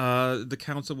 the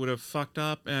council would have fucked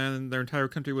up and their entire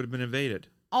country would have been invaded.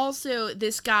 Also,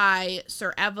 this guy,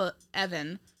 Sir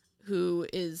Evan, who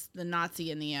is the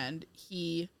Nazi in the end,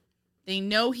 they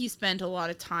know he spent a lot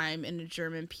of time in a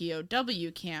German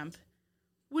POW camp.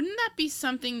 Wouldn't that be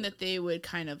something that they would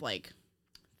kind of like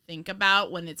think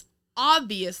about when it's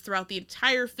obvious throughout the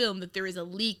entire film that there is a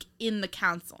leak in the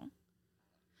council?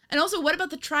 And also, what about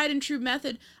the tried and true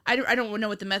method? I don't know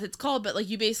what the method's called, but like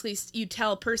you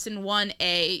tell person 1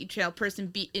 A, you tell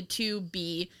person 2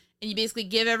 B, and you basically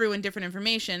give everyone different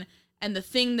information, and the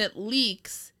thing that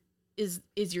leaks is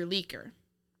your leaker.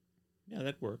 Yeah,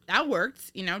 that worked. That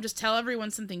worked. Just tell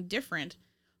everyone something different.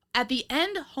 At the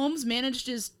end, Holmes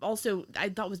manages also, I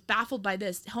thought was baffled by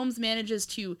this, Holmes manages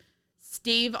to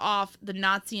stave off the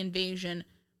Nazi invasion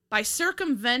by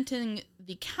circumventing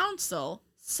the council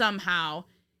somehow.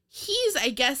 He's,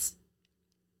 I guess,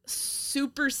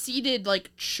 superseded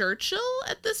like Churchill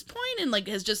at this point and like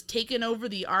has just taken over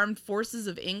the armed forces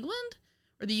of England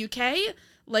or the UK.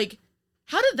 Like,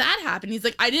 how did that happen? He's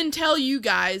like, I didn't tell you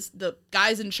guys, the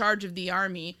guys in charge of the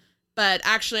army, but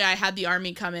actually I had the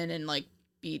army come in and like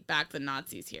beat back the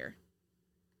Nazis here.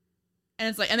 And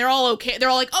it's like, and they're all okay. They're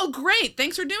all like, oh, great.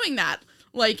 Thanks for doing that.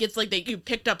 Like, it's like you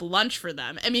picked up lunch for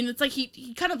them. I mean, it's like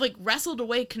he kind of like wrestled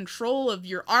away control of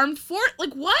your armed force.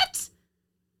 Like, what?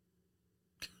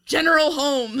 General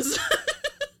Holmes.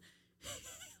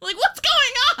 Like, what's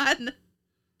going on?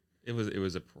 It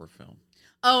was a poor film.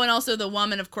 Oh, and also the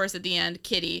woman, of course, at the end,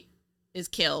 Kitty, is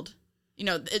killed.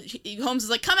 Holmes is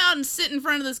like, come out and sit in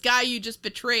front of this guy you just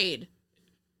betrayed.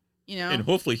 You know? And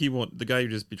hopefully the guy who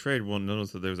just betrayed won't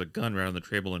notice that there's a gun right on the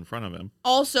table in front of him.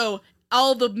 Also,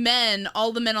 all the men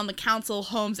on the council,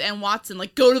 Holmes and Watson,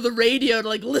 like, go to the radio to,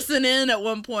 like, listen in at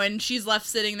one point, and she's left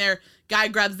sitting there. Guy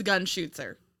grabs the gun, shoots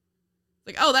her.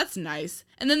 Like, oh, that's nice.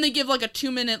 And then they give, like, a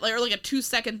 2-minute, or like a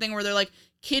 2-second thing where they're like,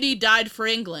 Kitty died for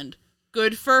England.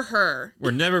 Good for her.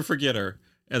 We'll never forget her.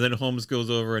 And then Holmes goes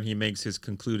over and he makes his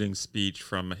concluding speech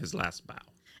from his last bow.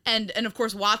 And of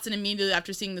course, Watson immediately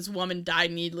after seeing this woman die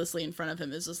needlessly in front of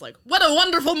him is just like, what a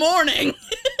wonderful morning.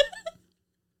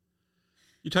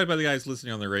 You talked about the guys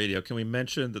listening on the radio. Can we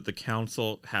mention that the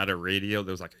council had a radio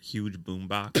that was like a huge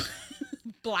boombox?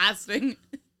 Blasting.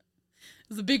 It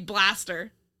was a big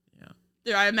blaster.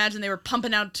 Yeah. I imagine they were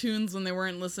pumping out tunes when they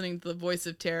weren't listening to the voice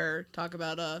of terror talk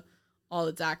about all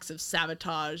its acts of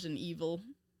sabotage and evil.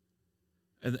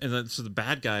 And then, so the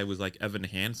bad guy was like Evan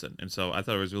Hansen, and so I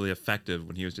thought it was really effective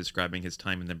when he was describing his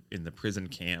time in the prison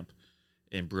camp,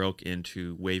 and broke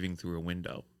into waving through a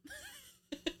window.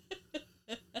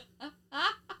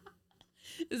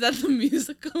 Is that the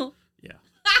musical? Yeah.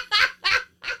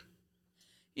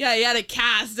 Yeah, he had a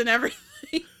cast and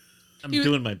everything. I'm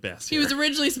doing my best here. He was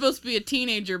originally supposed to be a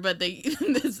teenager, but by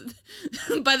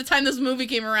the time this movie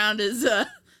came around, the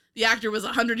actor was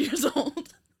 100 years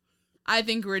old. I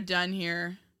think we're done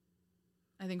here.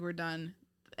 I think we're done.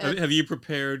 Have you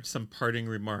prepared some parting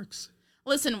remarks?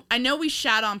 Listen, I know we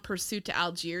shat on Pursuit to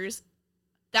Algiers.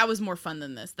 That was more fun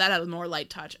than this. That had a more light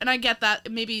touch. And I get that.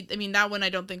 That one I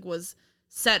don't think was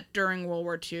set during World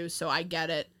War II, so I get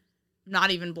it.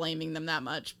 Not even blaming them that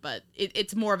much, but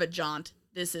it's more of a jaunt.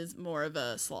 This is more of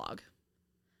a slog.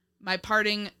 My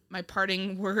parting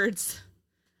words,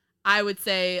 I would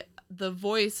say, the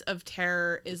voice of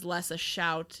terror is less a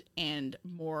shout and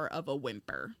more of a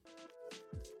whimper.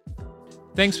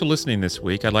 Thanks for listening this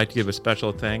week. I'd like to give a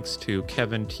special thanks to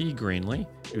Kevin T. Greenlee,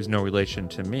 who's no relation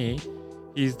to me.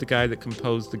 He's the guy that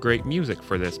composed the great music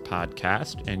for this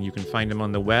podcast, and you can find him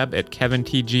on the web at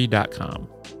kevintg.com.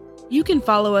 You can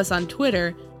follow us on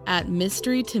Twitter at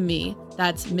Mystery to Me.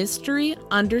 That's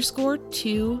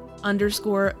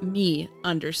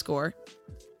mystery_to_me_.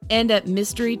 And at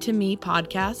Mystery to Me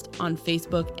Podcast on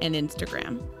Facebook and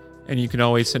Instagram. And you can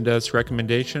always send us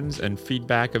recommendations and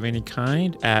feedback of any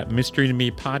kind at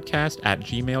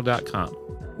mysterytomepodcast@gmail.com.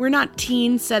 We're not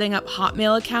teens setting up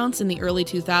Hotmail accounts in the early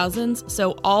 2000s,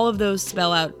 so all of those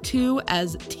spell out 2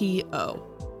 as T-O.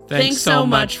 Thanks so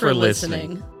much for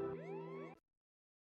listening.